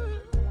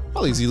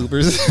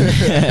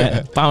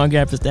Zelooperz.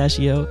 Pomegranate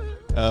Pistachio.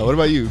 What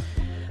about you?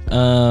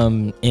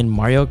 In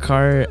Mario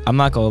Kart, I'm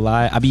not gonna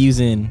lie, I be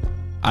using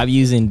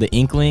the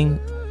Inkling,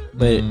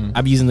 but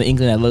I be using the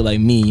Inkling that look like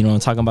me. You know what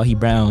I'm talking about? He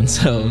brown,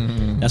 so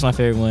that's my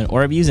favorite one.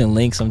 Or I be using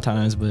Link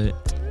sometimes, but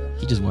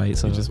he just white.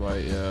 So He's just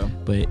white, yeah.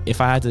 But if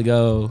I had to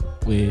go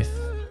with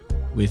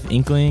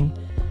Inkling,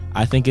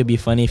 I think it'd be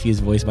funny if he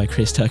was voiced by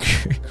Chris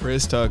Tucker.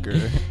 Chris Tucker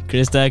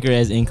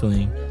as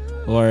Inkling,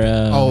 or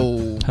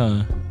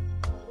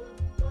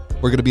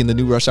we're gonna be in the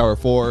new Rush Hour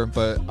 4,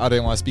 but I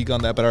didn't want to speak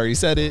on that, but I already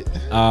said it.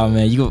 Oh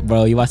man, you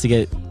about to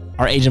get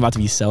our agent about to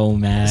be so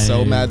mad.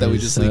 So mad that we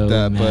just leaked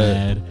that,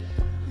 but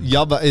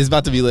y'all it's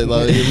about to be lit.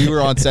 Like, we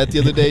were on set the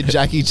other day.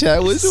 Jackie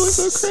Chan was doing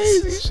some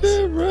crazy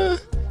shit, bro.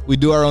 We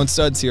do our own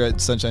studs here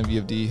at Sunshine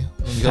VFD.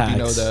 We hope you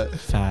know that.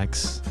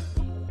 Facts.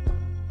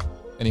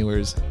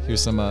 Anyways,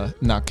 here's some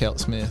Knockout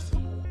Smith.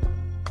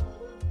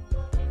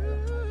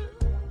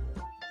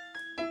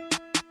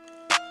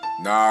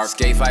 Nah,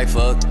 skate, fight,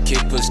 fuck,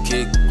 kick, push,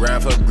 kick,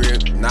 grind, fuck,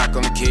 grip, knock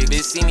on the kick.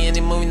 Bitch see me in the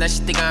movie, now she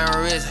think I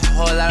on wrist.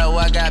 Whole lot of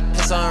what, got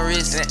piss on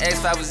wrist. And the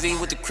X5 was Z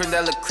with the creme de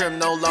la creme,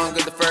 no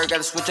longer the fur,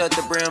 gotta switch up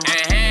the brim.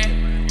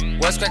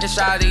 What's cracking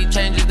shawty,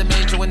 changes the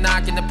major when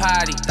knocking the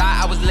potty.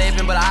 Thought I was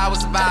living, but I was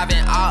surviving.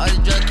 All other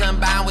drugs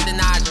combined with the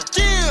nausea.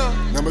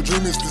 Now my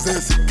dream is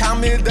possessive. Count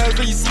me the does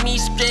when you see me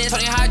stressed.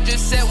 Tony how I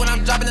just said when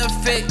I'm dropping a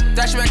fit.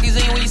 Dash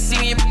magazine when you see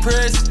me in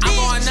prison. I'm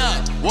going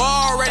up, we're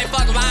already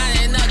fucking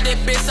lining up. This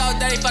bitch so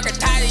dirty, fucking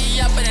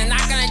tidy up. And then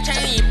not gonna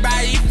change your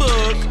body,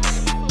 fuck.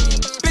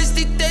 Bitch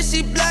think that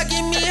she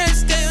blocking me. Her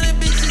skate on the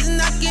bitches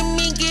knocking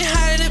me. Get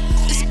higher than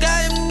it's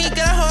got me.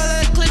 Got a whole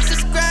lot of clicks,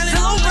 it's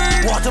grinding over.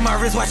 Walk to my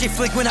wrist, watch it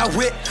flick when I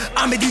whip.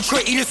 I'm in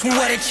Detroit, eat a swim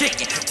with a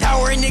chicken.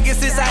 Tower nigga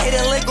since I hit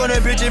a lick on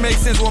that bitch, it makes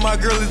sense when my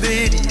girl is the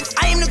hideous.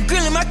 I am the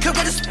grill in my cup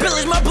got the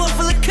spillage. My blood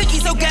full of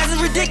cookies, so gas is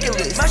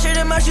ridiculous. My shirt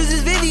and my shoes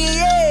is Vivian,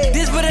 yeah.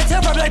 This but a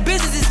tell pop like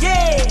businesses,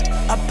 yeah.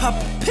 I pop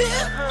a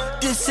pill,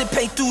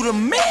 dissipate through the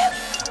mail.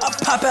 I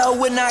pop out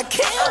when I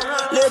kill.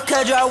 Lil'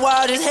 cut dry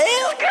wild as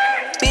hell.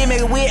 Being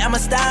make a wit, I'm a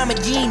style, I'm a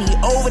genie.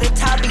 Over the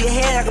top of your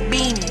head like a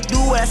beanie. Do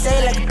what I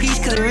say like a piece,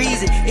 cause the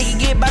reason. It can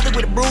get bothered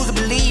with a bruiser,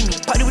 believe me.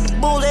 Party with the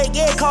bullet,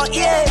 yeah, call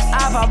yes.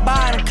 I pop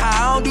by in the car,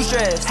 I don't do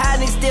stress. High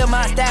niggas still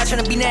my style,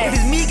 tryna be next.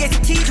 If it's me, get the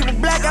teacher with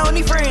black, I don't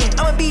need friends.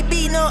 I'ma be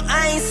beating on,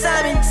 I ain't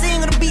Simon.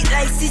 Sing on the beat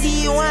like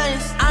CC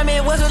Wines. I'm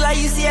in Westwood like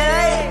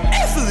UCLA.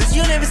 Exodus,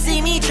 you'll never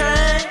see me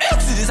trying.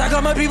 Exodus, I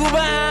got my people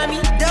behind me.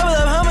 Double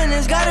up humming,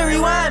 it's gotta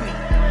rewind me.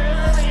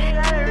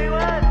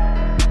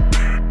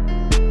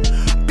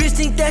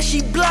 Think that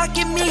she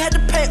blocking me, had to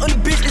paint on the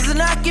bitches and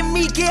knocking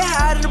me. Get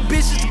high to the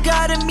bitches, the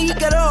God in me.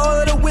 Got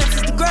all of the whips,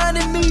 it's the grind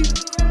in me.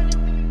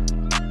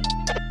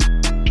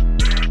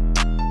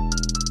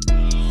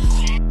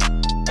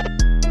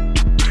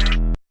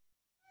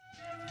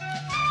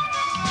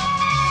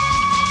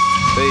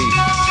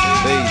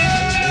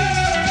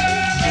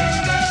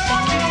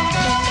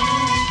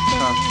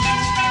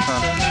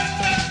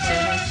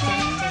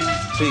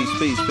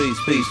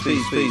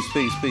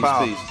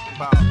 Peace.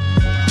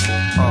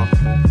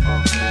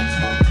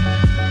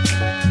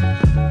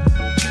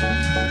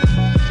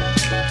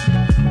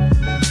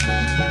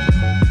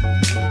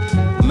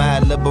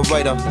 Mad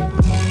liberator,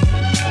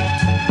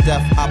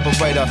 death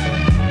operator,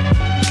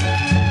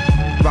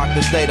 rock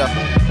the data,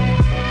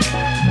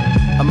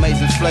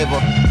 amazing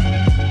flavor.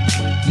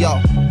 Yo,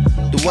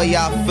 the way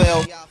I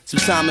feel,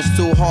 sometimes it's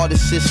too hard to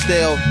sit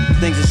still.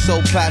 Things are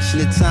so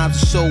passionate,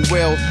 times are so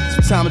real.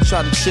 Sometimes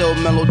I try to chill,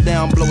 mellow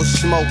down, blow a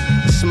smoke.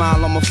 A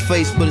smile on my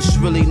face, but it's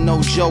really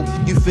no joke.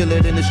 You feel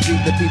it in the street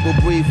that people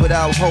breathe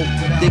without hope.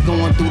 They're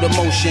going through the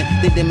motion,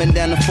 they dimming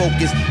down the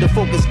focus. The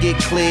focus get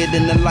cleared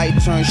and the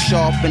light turns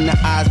sharp and the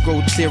eyes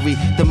grow teary,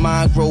 the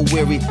mind grow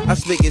weary. I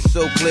speak it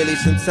so clearly,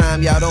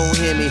 sometimes y'all don't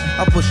hear me.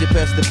 I push it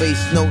past the base,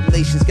 no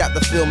nations got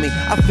to feel me.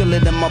 I feel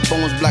it in my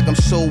bones, black, I'm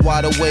so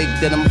wide awake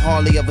that I'm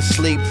hardly ever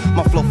sleep.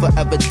 My flow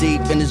forever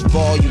deep in its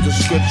volumes of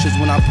scriptures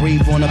when I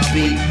breathe on a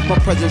beat. My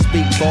presence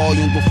speak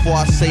volumes before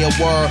I say a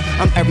word.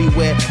 I'm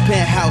everywhere,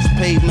 penthouse,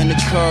 pavement, the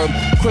curb.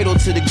 Cradle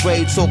to the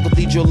grave, talk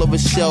cathedral of a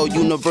shell.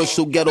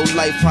 Universal ghetto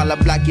life, holla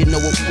black, you know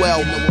it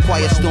well.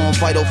 Quiet storm,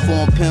 vital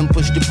form, pen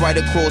push the bright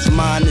across.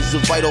 Mind is a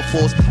vital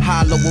force,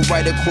 hollow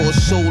right across.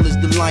 Soul is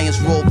the lion's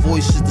roar,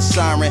 voice is the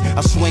siren.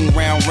 I swing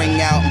round,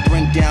 ring out, and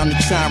bring down the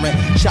tyrant.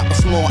 Chop a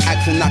small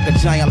axe and knock a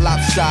giant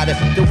lopsided.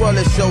 The world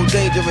is so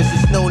dangerous,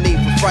 there's no need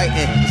for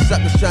frightening. The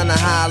suckers trying to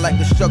hide like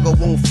the struggle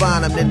won't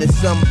find them. Then the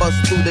sun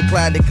busts through the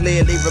cloud to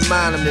clearly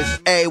remind them this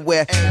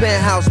everywhere.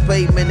 Penthouse,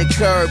 pavement, the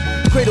curb.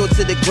 Cradle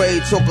to the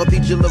grave, talk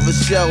cathedral of a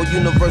shell.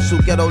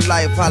 Universal ghetto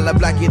life, holla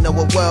black, you know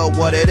it well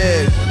what it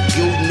is.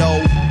 You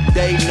know,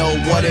 they know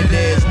what it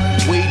is.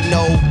 We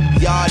know,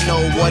 y'all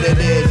know what it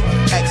is.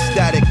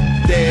 Ecstatic,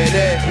 there it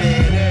is.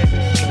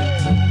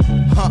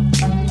 Huh,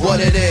 what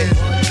it is.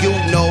 You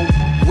know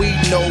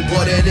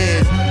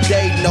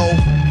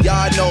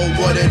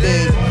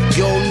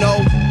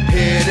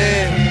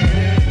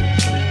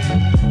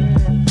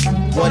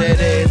it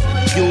is.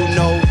 You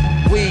know,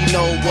 we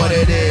know what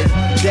it is.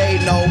 They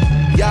know,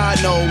 y'all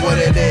know what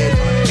it is.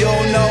 You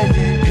don't know,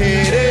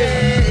 here it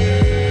is.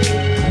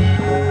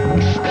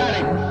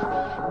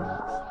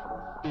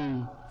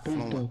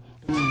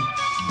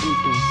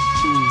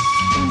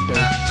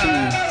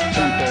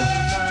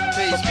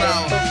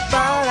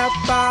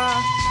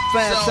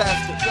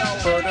 Fantastic.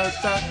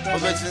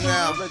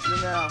 Original.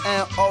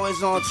 And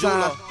always on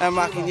time. And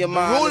rocking your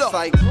mind. It's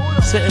like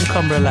sit and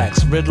come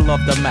relax. Riddle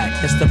of the Mac.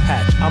 It's the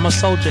patch. I'm a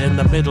soldier in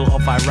the middle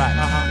of Iraq.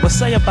 What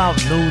say about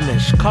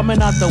noonish?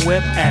 Coming out the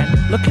whip and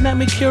looking at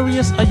me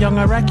curious. A young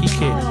Iraqi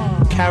kid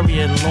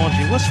carrying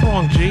laundry. What's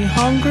wrong, G?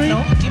 Hungry?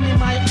 No, give me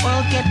my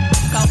oil. Get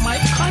out my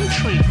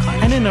country.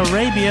 And in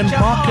Arabian,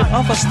 barking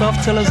other stuff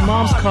till his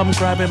moms come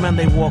grab him and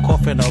they walk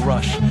off in a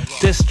rush.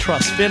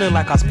 Distrust, feeling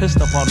like I was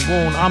pissed upon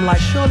wound. I'm like,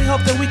 surely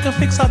hope that we can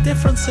fix our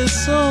differences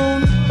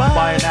soon.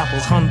 Buying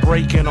apples,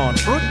 breaking on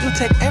fruit. You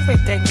take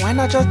everything, why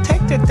not just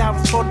take it down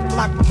for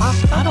like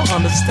pasta? I don't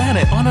understand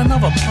it. On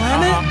another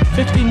planet?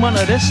 15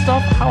 months of this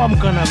stuff, how I'm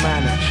gonna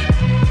manage?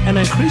 And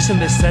increasing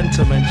this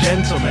sentiment,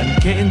 gentlemen,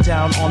 getting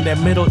down on their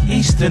Middle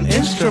Eastern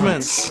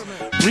instruments.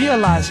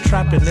 Realize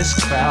trapping this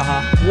crowd.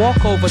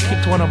 Walk over,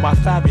 kicked one of my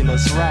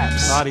fabulous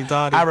raps.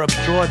 Arab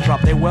jaw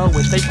drop, they well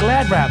wish, they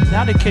glad rap.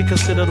 Now the kid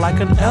considered like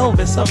an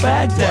Elvis of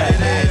Baghdad.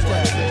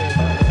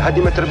 هذه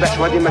ما تربحش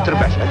وهذه ما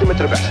تربحش، هذه ما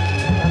تربحش،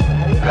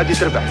 هذه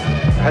تربح،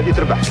 هذه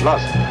تربح،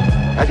 لازم.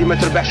 هذه ما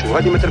تربحش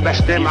وهذه ما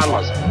تربحش دايما على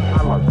لازم.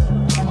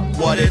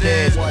 What it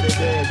is.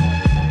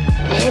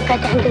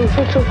 قاعد عندنا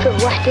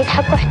نشوف واحد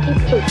يضحك واحد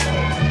يبكي.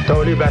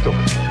 تو اللي بعتوك.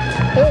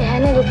 إيه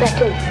أنا اللي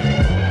بعتوك.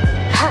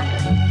 ها.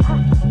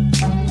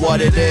 What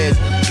it is,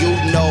 you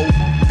know,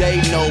 they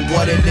know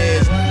what it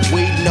is.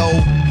 We know,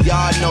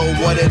 y'all know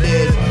what it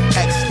is.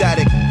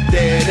 Ecstatic,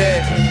 there it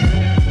is.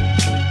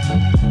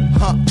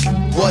 Huh,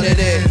 what it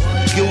is,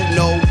 you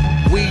know,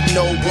 we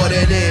know what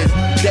it is.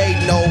 They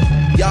know,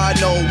 y'all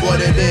know what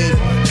it is.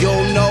 You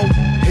know,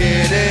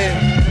 here it is.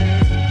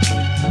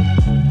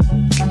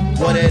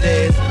 What it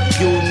is,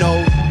 you know,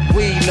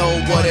 we know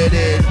what it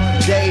is.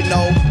 They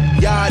know,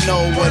 y'all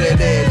know what it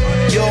is.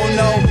 You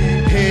know,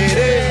 here it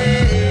is.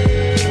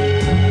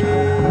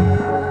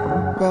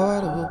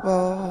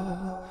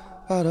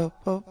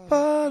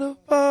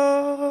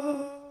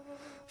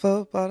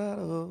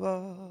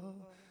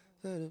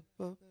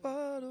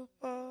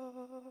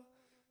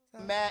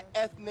 Mad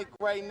ethnic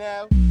right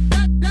now.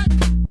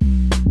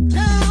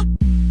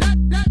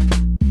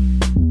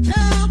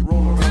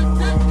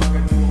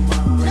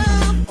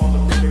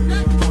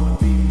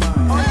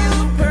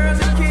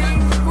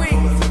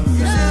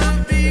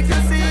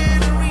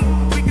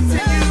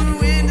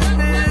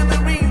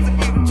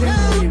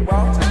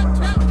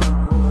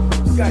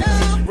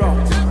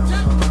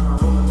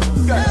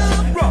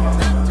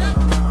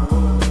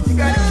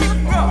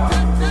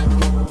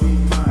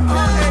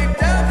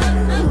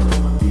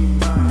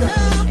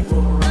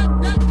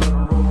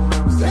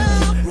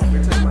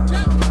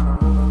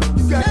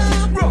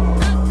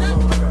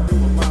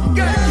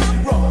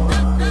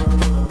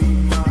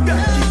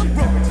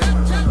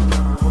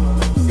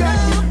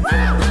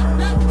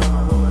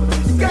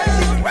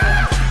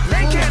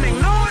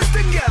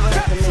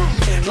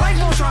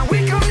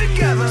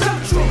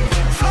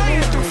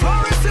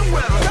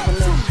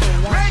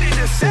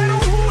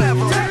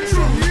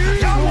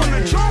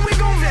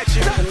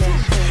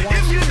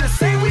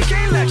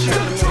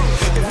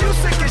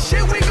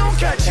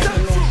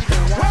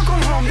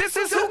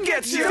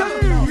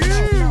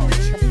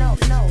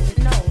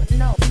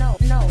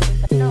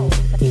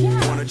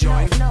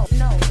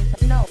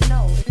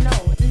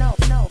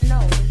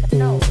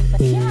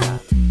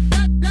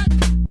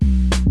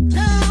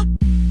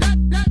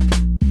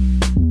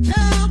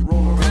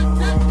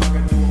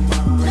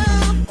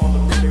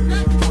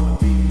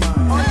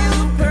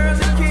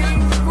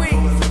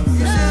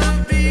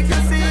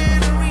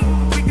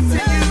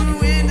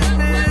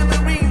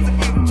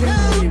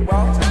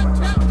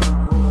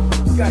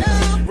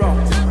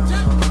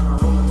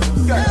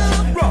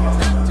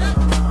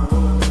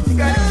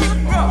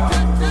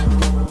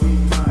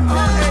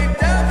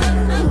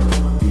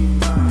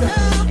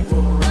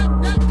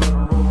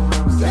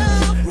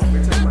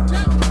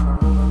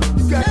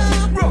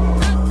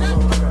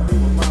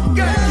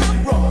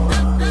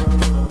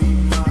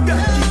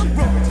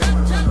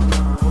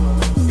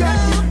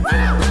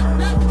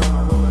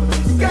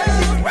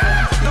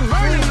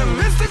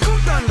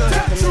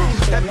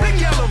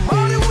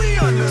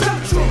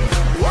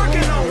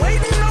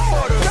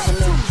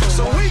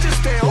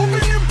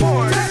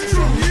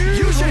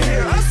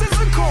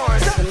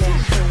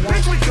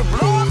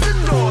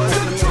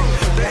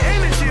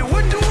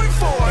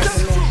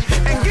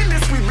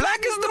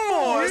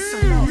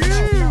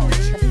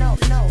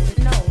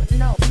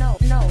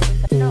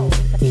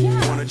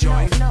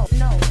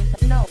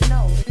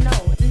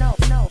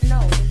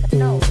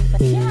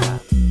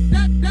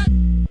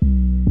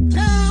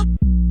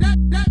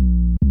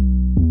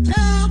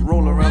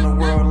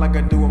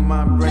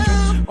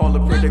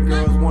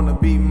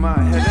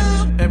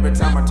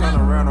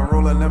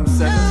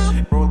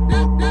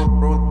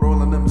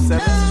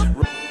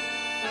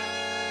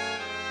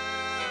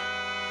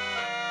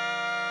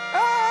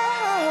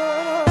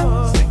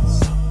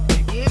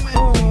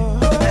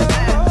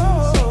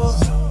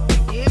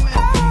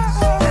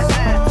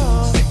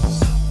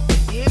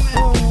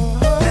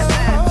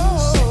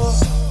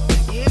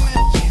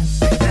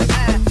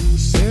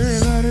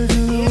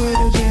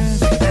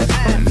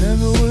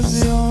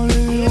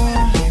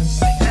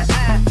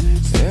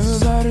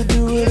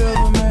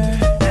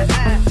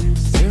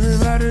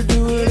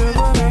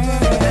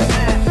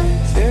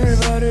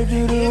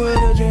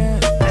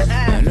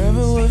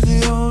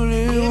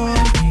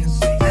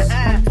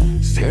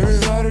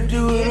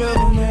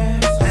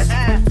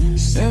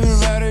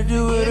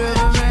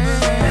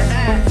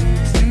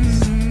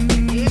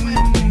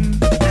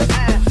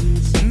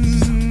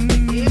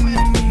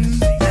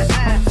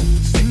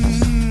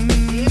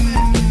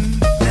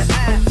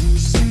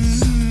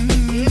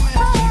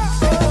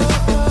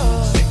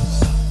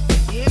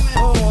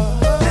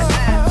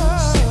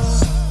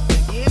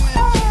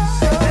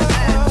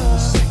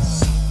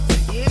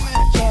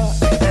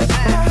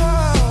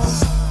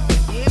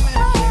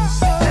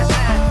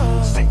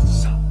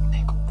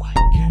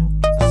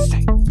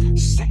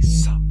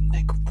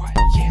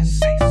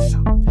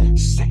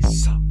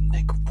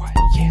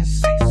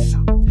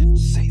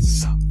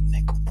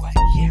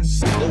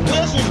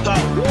 This is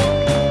called woo.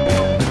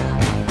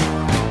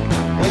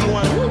 What you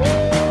want to woo?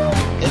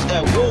 It's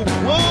that woo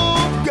woo.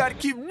 You gotta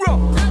keep it raw.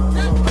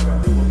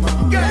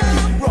 You gotta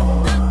keep it raw.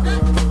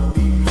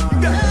 You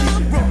gotta keep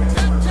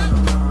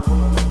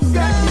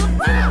it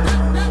raw.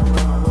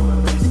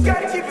 You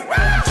gotta keep it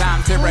raw.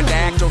 Time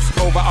pterodactyls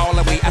over all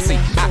the way. I see.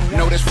 I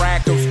notice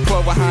fractals.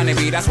 Clover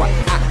honeybee. That's why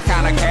I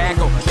kinda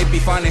cackle. It be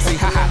funny, see,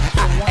 haha.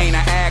 I ain't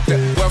an actor.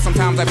 Well,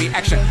 sometimes I be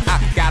action. I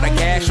got a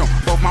gash on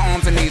both my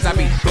arms and knees. I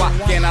be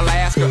blocked in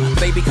Alaska.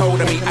 They be cold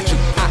to me. I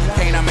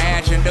can't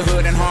imagine the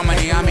hood and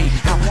harmony. I mean,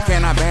 how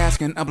can I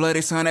bask in a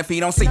bloody sun if he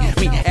don't see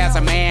me as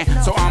a man?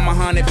 So I'm a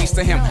honeybeast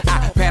to him.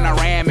 I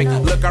panoramic.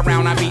 Look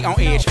around, I be on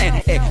edge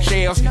and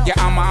eggshells. Yeah,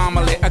 I'm a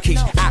omelet, a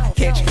quiche. I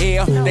catch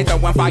hell. They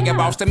throwin'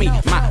 fireballs to me.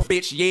 My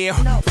bitch,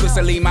 yeah.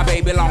 Pussy leave my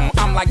baby alone.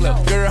 I'm like,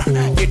 look, girl,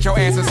 get your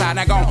ass inside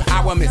now gone.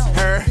 I will miss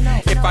her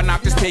if I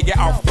knock this piggy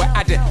off what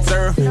I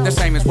deserve. The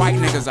same as white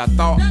niggas, I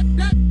thought.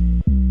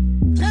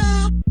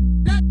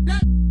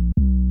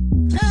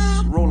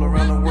 Roll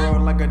around the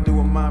world like I do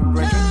with my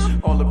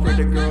brethren. All the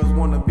pretty girls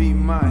wanna be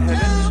my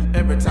heaven.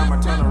 Every time I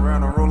turn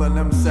around, I'm rolling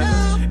them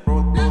sevens.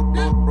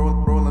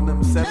 Rolling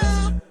them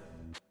sevens.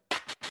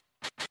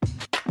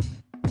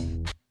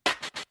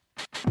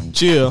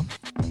 Chill.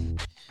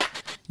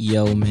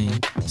 Yo, man.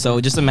 So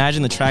just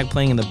imagine the track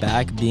playing in the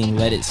back being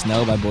Let It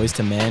Snow by Boyz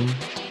II Men.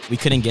 We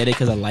couldn't get it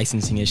because of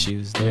licensing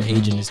issues. Their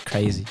agent is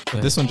crazy.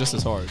 But this one just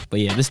as hard. But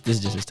yeah, this is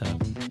just as tough.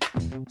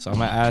 So I'm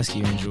going to ask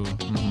you, Angel.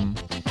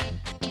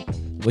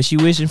 What you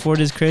wishing for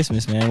this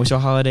Christmas, man? What's your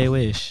holiday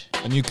wish?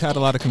 A new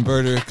catalytic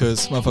converter,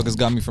 because motherfuckers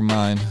got me for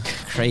mine.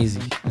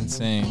 Crazy.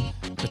 Insane.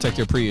 Protect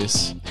your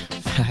Prius.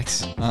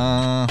 Facts.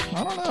 I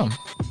don't know.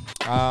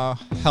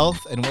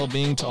 Health and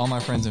well-being to all my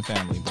friends and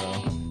family,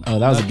 bro. Oh,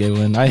 that was a good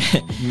one. I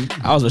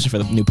was wishing for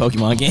the new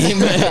Pokemon game.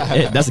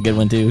 That's a good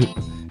one, too.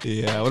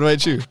 Yeah, what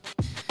about you?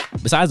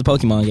 Besides the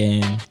Pokemon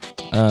game,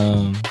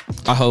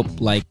 I hope,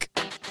 like,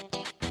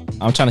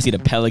 I'm trying to see the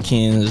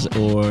Pelicans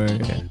or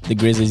the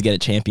Grizzlies get a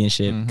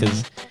championship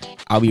because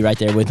I'll be right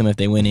there with them if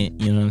they win it.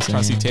 You know what I'm saying?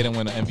 Trying to see Tatum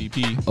win an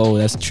MVP. Oh,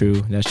 that's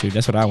true. That's true.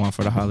 That's what I want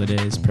for the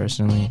holidays,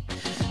 personally.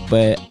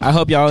 But I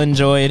hope y'all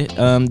enjoyed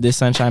this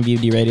Sunshine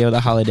VFD Radio, the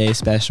holiday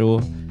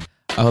special.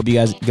 I hope you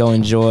guys go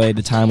enjoy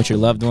the time with your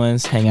loved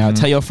ones. Hang out.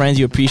 Tell your friends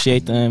you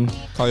appreciate them.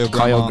 Call your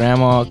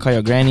grandma. Call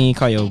your granny.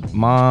 Call your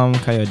mom.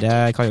 Call your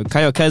dad. Call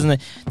your cousin.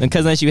 The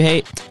cousin that you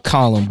hate.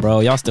 Call them, bro.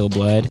 Y'all still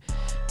blood.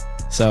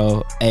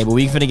 So, hey, but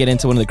we finna get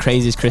into one of the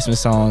craziest Christmas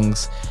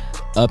songs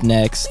up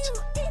next.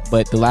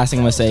 But the last thing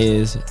I'm gonna say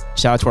is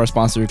shout out to our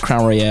sponsor,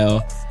 Crown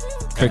Royale.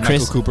 For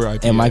Michael Cooper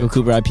IPA. And Michael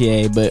Cooper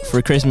IPA. But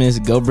for Christmas,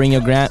 go bring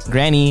your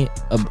granny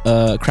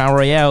a Crown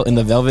Royale in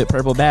the velvet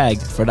purple bag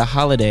for the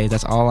holidays.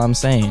 That's all I'm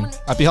saying.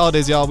 Happy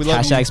holidays, y'all. We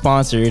love you. #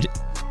 sponsored.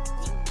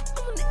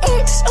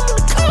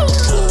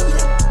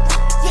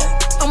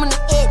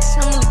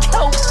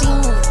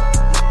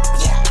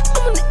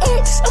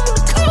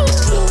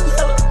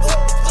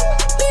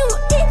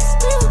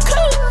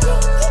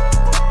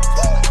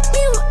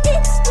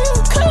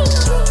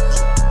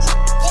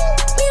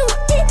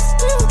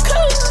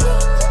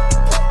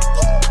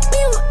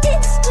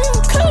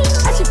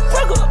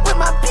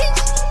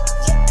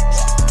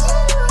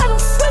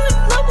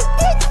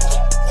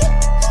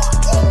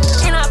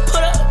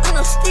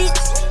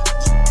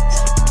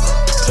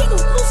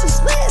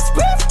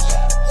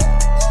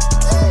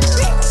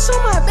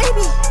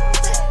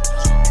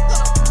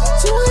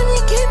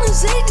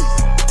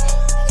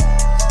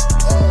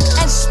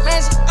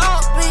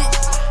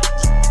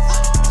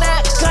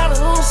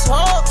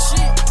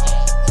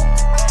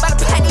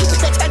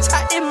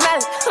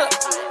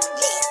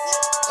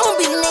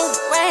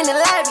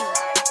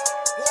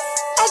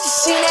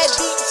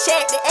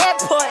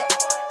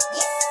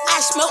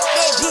 Smoke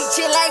that bitch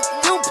like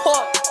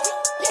Newport.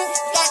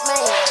 Got my